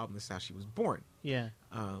her problem. That's how she was born. Yeah.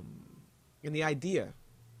 And the idea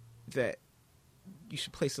that you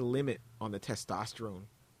should place a limit on the testosterone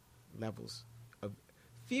levels of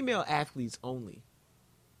female athletes only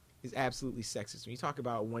is absolutely sexist. When you talk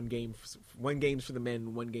about one games for the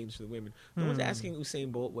men, one games for the women, no one's asking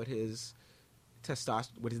Usain Bolt what his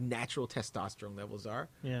natural testosterone levels are.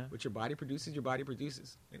 Yeah. What your body produces.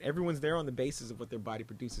 And everyone's there on the basis of what their body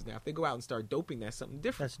produces. Now, if they go out and start doping, that's something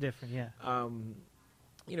different. That's different, yeah. And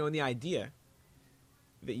the idea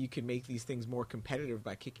that you can make these things more competitive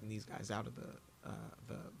by kicking these guys out of the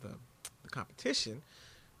competition,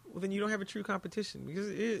 well, then you don't have a true competition. Because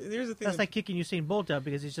there's a thing. That's like kicking Usain Bolt out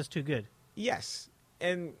because he's just too good. Yes.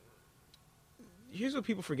 And here's what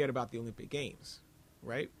people forget about the Olympic Games,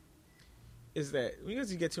 right? Is that when you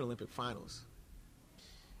get to Olympic finals,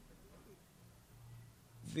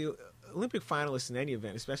 the Olympic finalists in any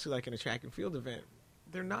event, especially like in a track and field event,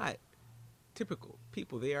 they're not typical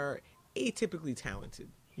people. They are atypically talented.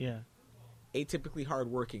 Yeah. Atypically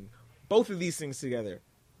hardworking. Both of these things together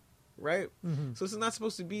right? So this is not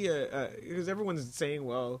supposed to be because everyone's saying,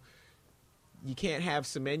 well, you can't have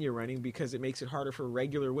Semenya running because it makes it harder for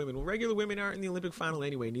regular women. Well, regular women aren't in the Olympic final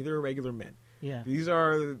anyway. Neither are regular men. Yeah. These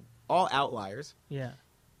are all outliers. Yeah.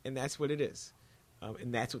 And that's what it is.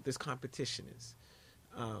 And that's what this competition is.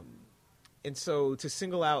 And so to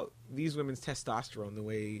single out these women's testosterone the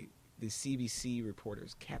way the CBC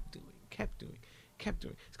reporters kept doing.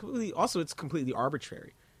 It's completely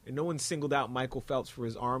arbitrary. And no one singled out Michael Phelps for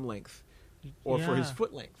his arm length or for his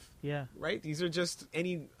foot length. Yeah. Right? These are just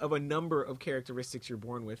any of a number of characteristics you're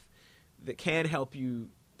born with that can help you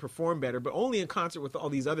perform better, but only in concert with all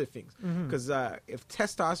these other things. Because if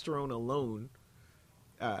testosterone alone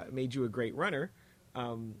made you a great runner,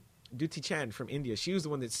 Duty Chand from India, she was the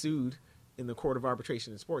one that sued in the Court of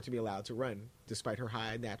Arbitration in Sport to be allowed to run despite her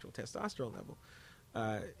high natural testosterone level.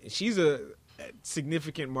 She's a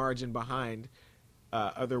significant margin behind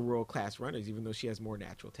other world-class runners, even though she has more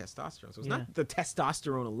natural testosterone. So it's not the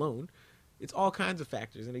testosterone alone. It's all kinds of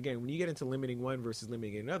factors. And again, when you get into limiting one versus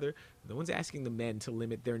limiting another, no one's asking the men to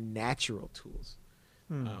limit their natural tools.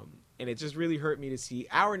 And it just really hurt me to see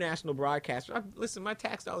our national broadcaster, listen, my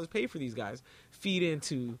tax dollars pay for these guys, feed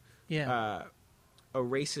into a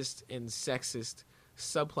racist and sexist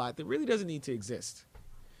subplot that really doesn't need to exist.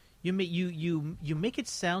 You make it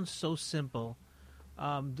sound so simple,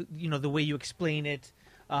 the way you explain it,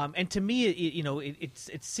 and to me,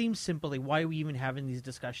 it seems simple. Like, why are we even having these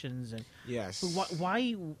discussions? And yes,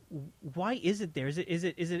 why is it there? Is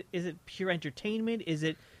it pure entertainment? Is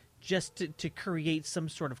it just to create some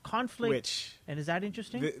sort of conflict? And is that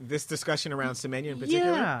interesting? This discussion around Semenya in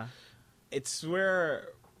particular, yeah, it's where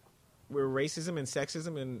racism and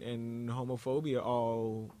sexism and homophobia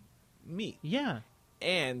all meet. Yeah.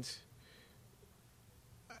 And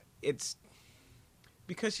it's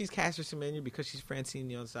because she's Caster Semenya, because she's Francine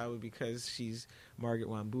Niyonsawa, because she's Margaret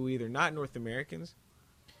Wambui. They're not North Americans.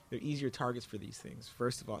 They're easier targets for these things,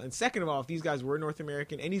 first of all. And second of all, if these guys were North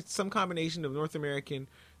American, some combination of North American,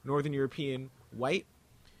 Northern European, white,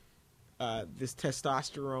 this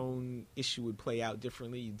testosterone issue would play out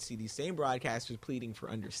differently. You'd see these same broadcasters pleading for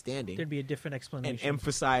understanding. There'd be a different explanation. And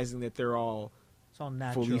emphasizing that they're all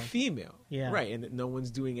natural, fully female. Yeah. Right, and that no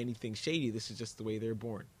one's doing anything shady. This is just the way they're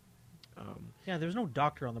born. There's no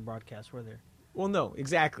doctor on the broadcast, were there? Well, no,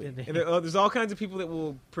 exactly. And there's all kinds of people that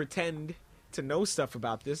will pretend to know stuff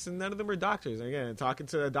about this, and none of them are doctors. And again, talking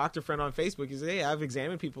to a doctor friend on Facebook, he said, hey, I've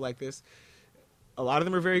examined people like this. A lot of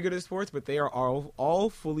them are very good at sports, but they are all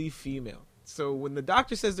fully female. So when the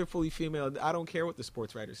doctor says they're fully female, I don't care what the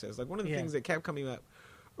sports writer says. Like, one of the things that kept coming up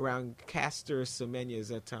around Caster Semenya is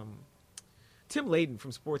that Tim Layden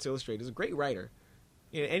from Sports Illustrated is a great writer.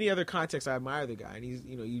 In any other context, I admire the guy, and he's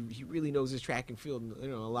he really knows his track and field. A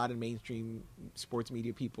lot of mainstream sports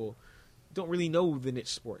media people don't really know the niche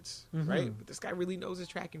sports, right? But this guy really knows his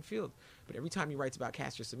track and field. But every time he writes about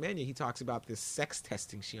Caster Semenya, he talks about this sex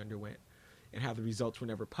testing she underwent and how the results were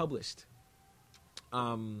never published,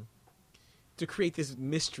 to create this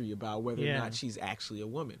mystery about whether or not she's actually a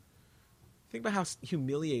woman. Think about how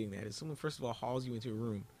humiliating that is. Someone, first of all, hauls you into a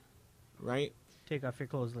room, right? Take off your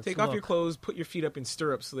clothes. Take off your clothes, put your feet up in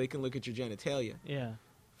stirrups so they can look at your genitalia. Yeah.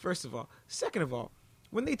 First of all. Second of all,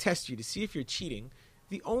 when they test you to see if you're cheating,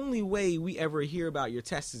 the only way we ever hear about your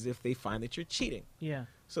test is if they find that you're cheating. Yeah.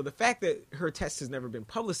 So the fact that her test has never been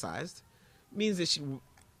publicized means that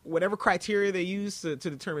whatever criteria they use to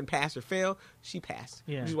determine pass or fail, she passed.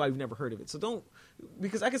 Yeah. Which is why we've never heard of it. So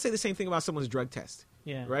because I can say the same thing about someone's drug test.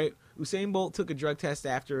 Yeah. Right? Usain Bolt took a drug test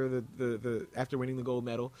after after winning the gold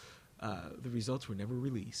medal. The results were never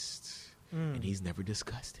released, and he's never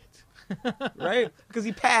discussed it. Right? Because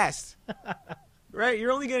he passed. Right?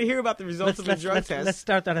 You're only going to hear about the results of a drug test. Let's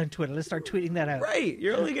start that on Twitter. Let's start tweeting that out. Right.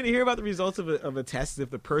 You're only going to hear about the results of a test if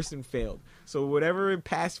the person failed. So whatever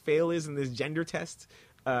pass-fail is in this gender test,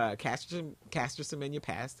 Caster Semenya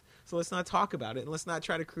passed. So let's not talk about it, and let's not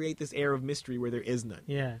try to create this air of mystery where there is none.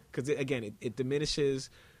 Yeah. Because, again, it diminishes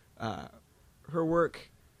her work,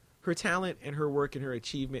 her talent, and her work and her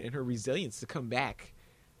achievement and her resilience to come back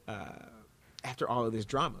after all of this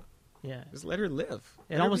drama. Yeah. Just let her live.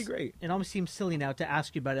 It That'd be great. It almost seems silly now to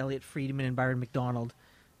ask you about Elliot Friedman and Byron McDonald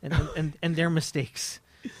and their mistakes.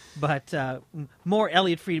 But more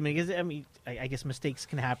Elliot Friedman, because I guess mistakes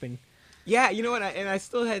can happen. Yeah, you know what? I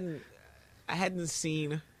still hadn't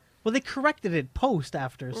seen. Well, they corrected it post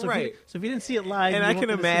after, so right. If you didn't see it live, and I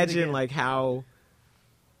can imagine like how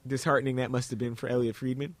disheartening that must have been for Elliot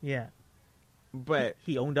Friedman. Yeah, but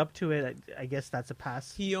he owned up to it. I guess that's a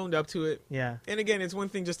pass. He owned up to it. Yeah. And again, it's one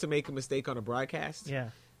thing just to make a mistake on a broadcast. Yeah.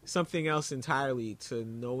 Something else entirely to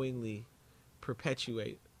knowingly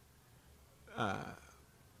perpetuate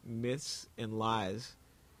myths and lies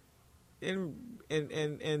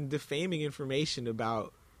and defaming information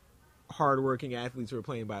about hardworking athletes who are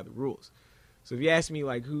playing by the rules. So if you ask me,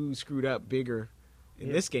 like, who screwed up bigger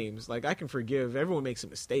in this games, like, I can forgive. Everyone makes a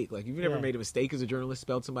mistake. Like, if you've never made a mistake as a journalist,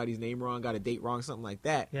 spelled somebody's name wrong, got a date wrong, something like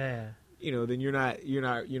that. Yeah. You know, then you're not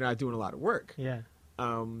doing a lot of work. Yeah.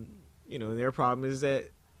 You know, and their problem is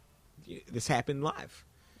that this happened live,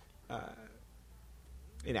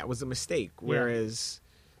 and that was a mistake. Whereas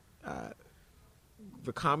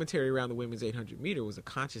the commentary around the women's 800 meter was a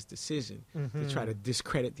conscious decision to try to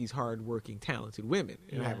discredit these hardworking, talented women,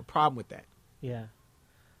 and I have a problem with that. Yeah.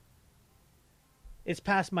 It's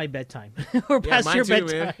past my bedtime. Or past mine your too,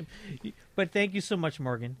 bedtime. Man. But thank you so much,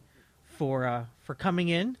 Morgan, for coming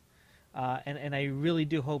in. And I really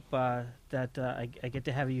do hope that I get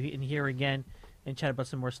to have you in here again and chat about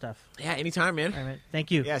some more stuff. Yeah, anytime, man. All right, man.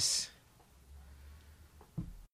 Thank you. Yes.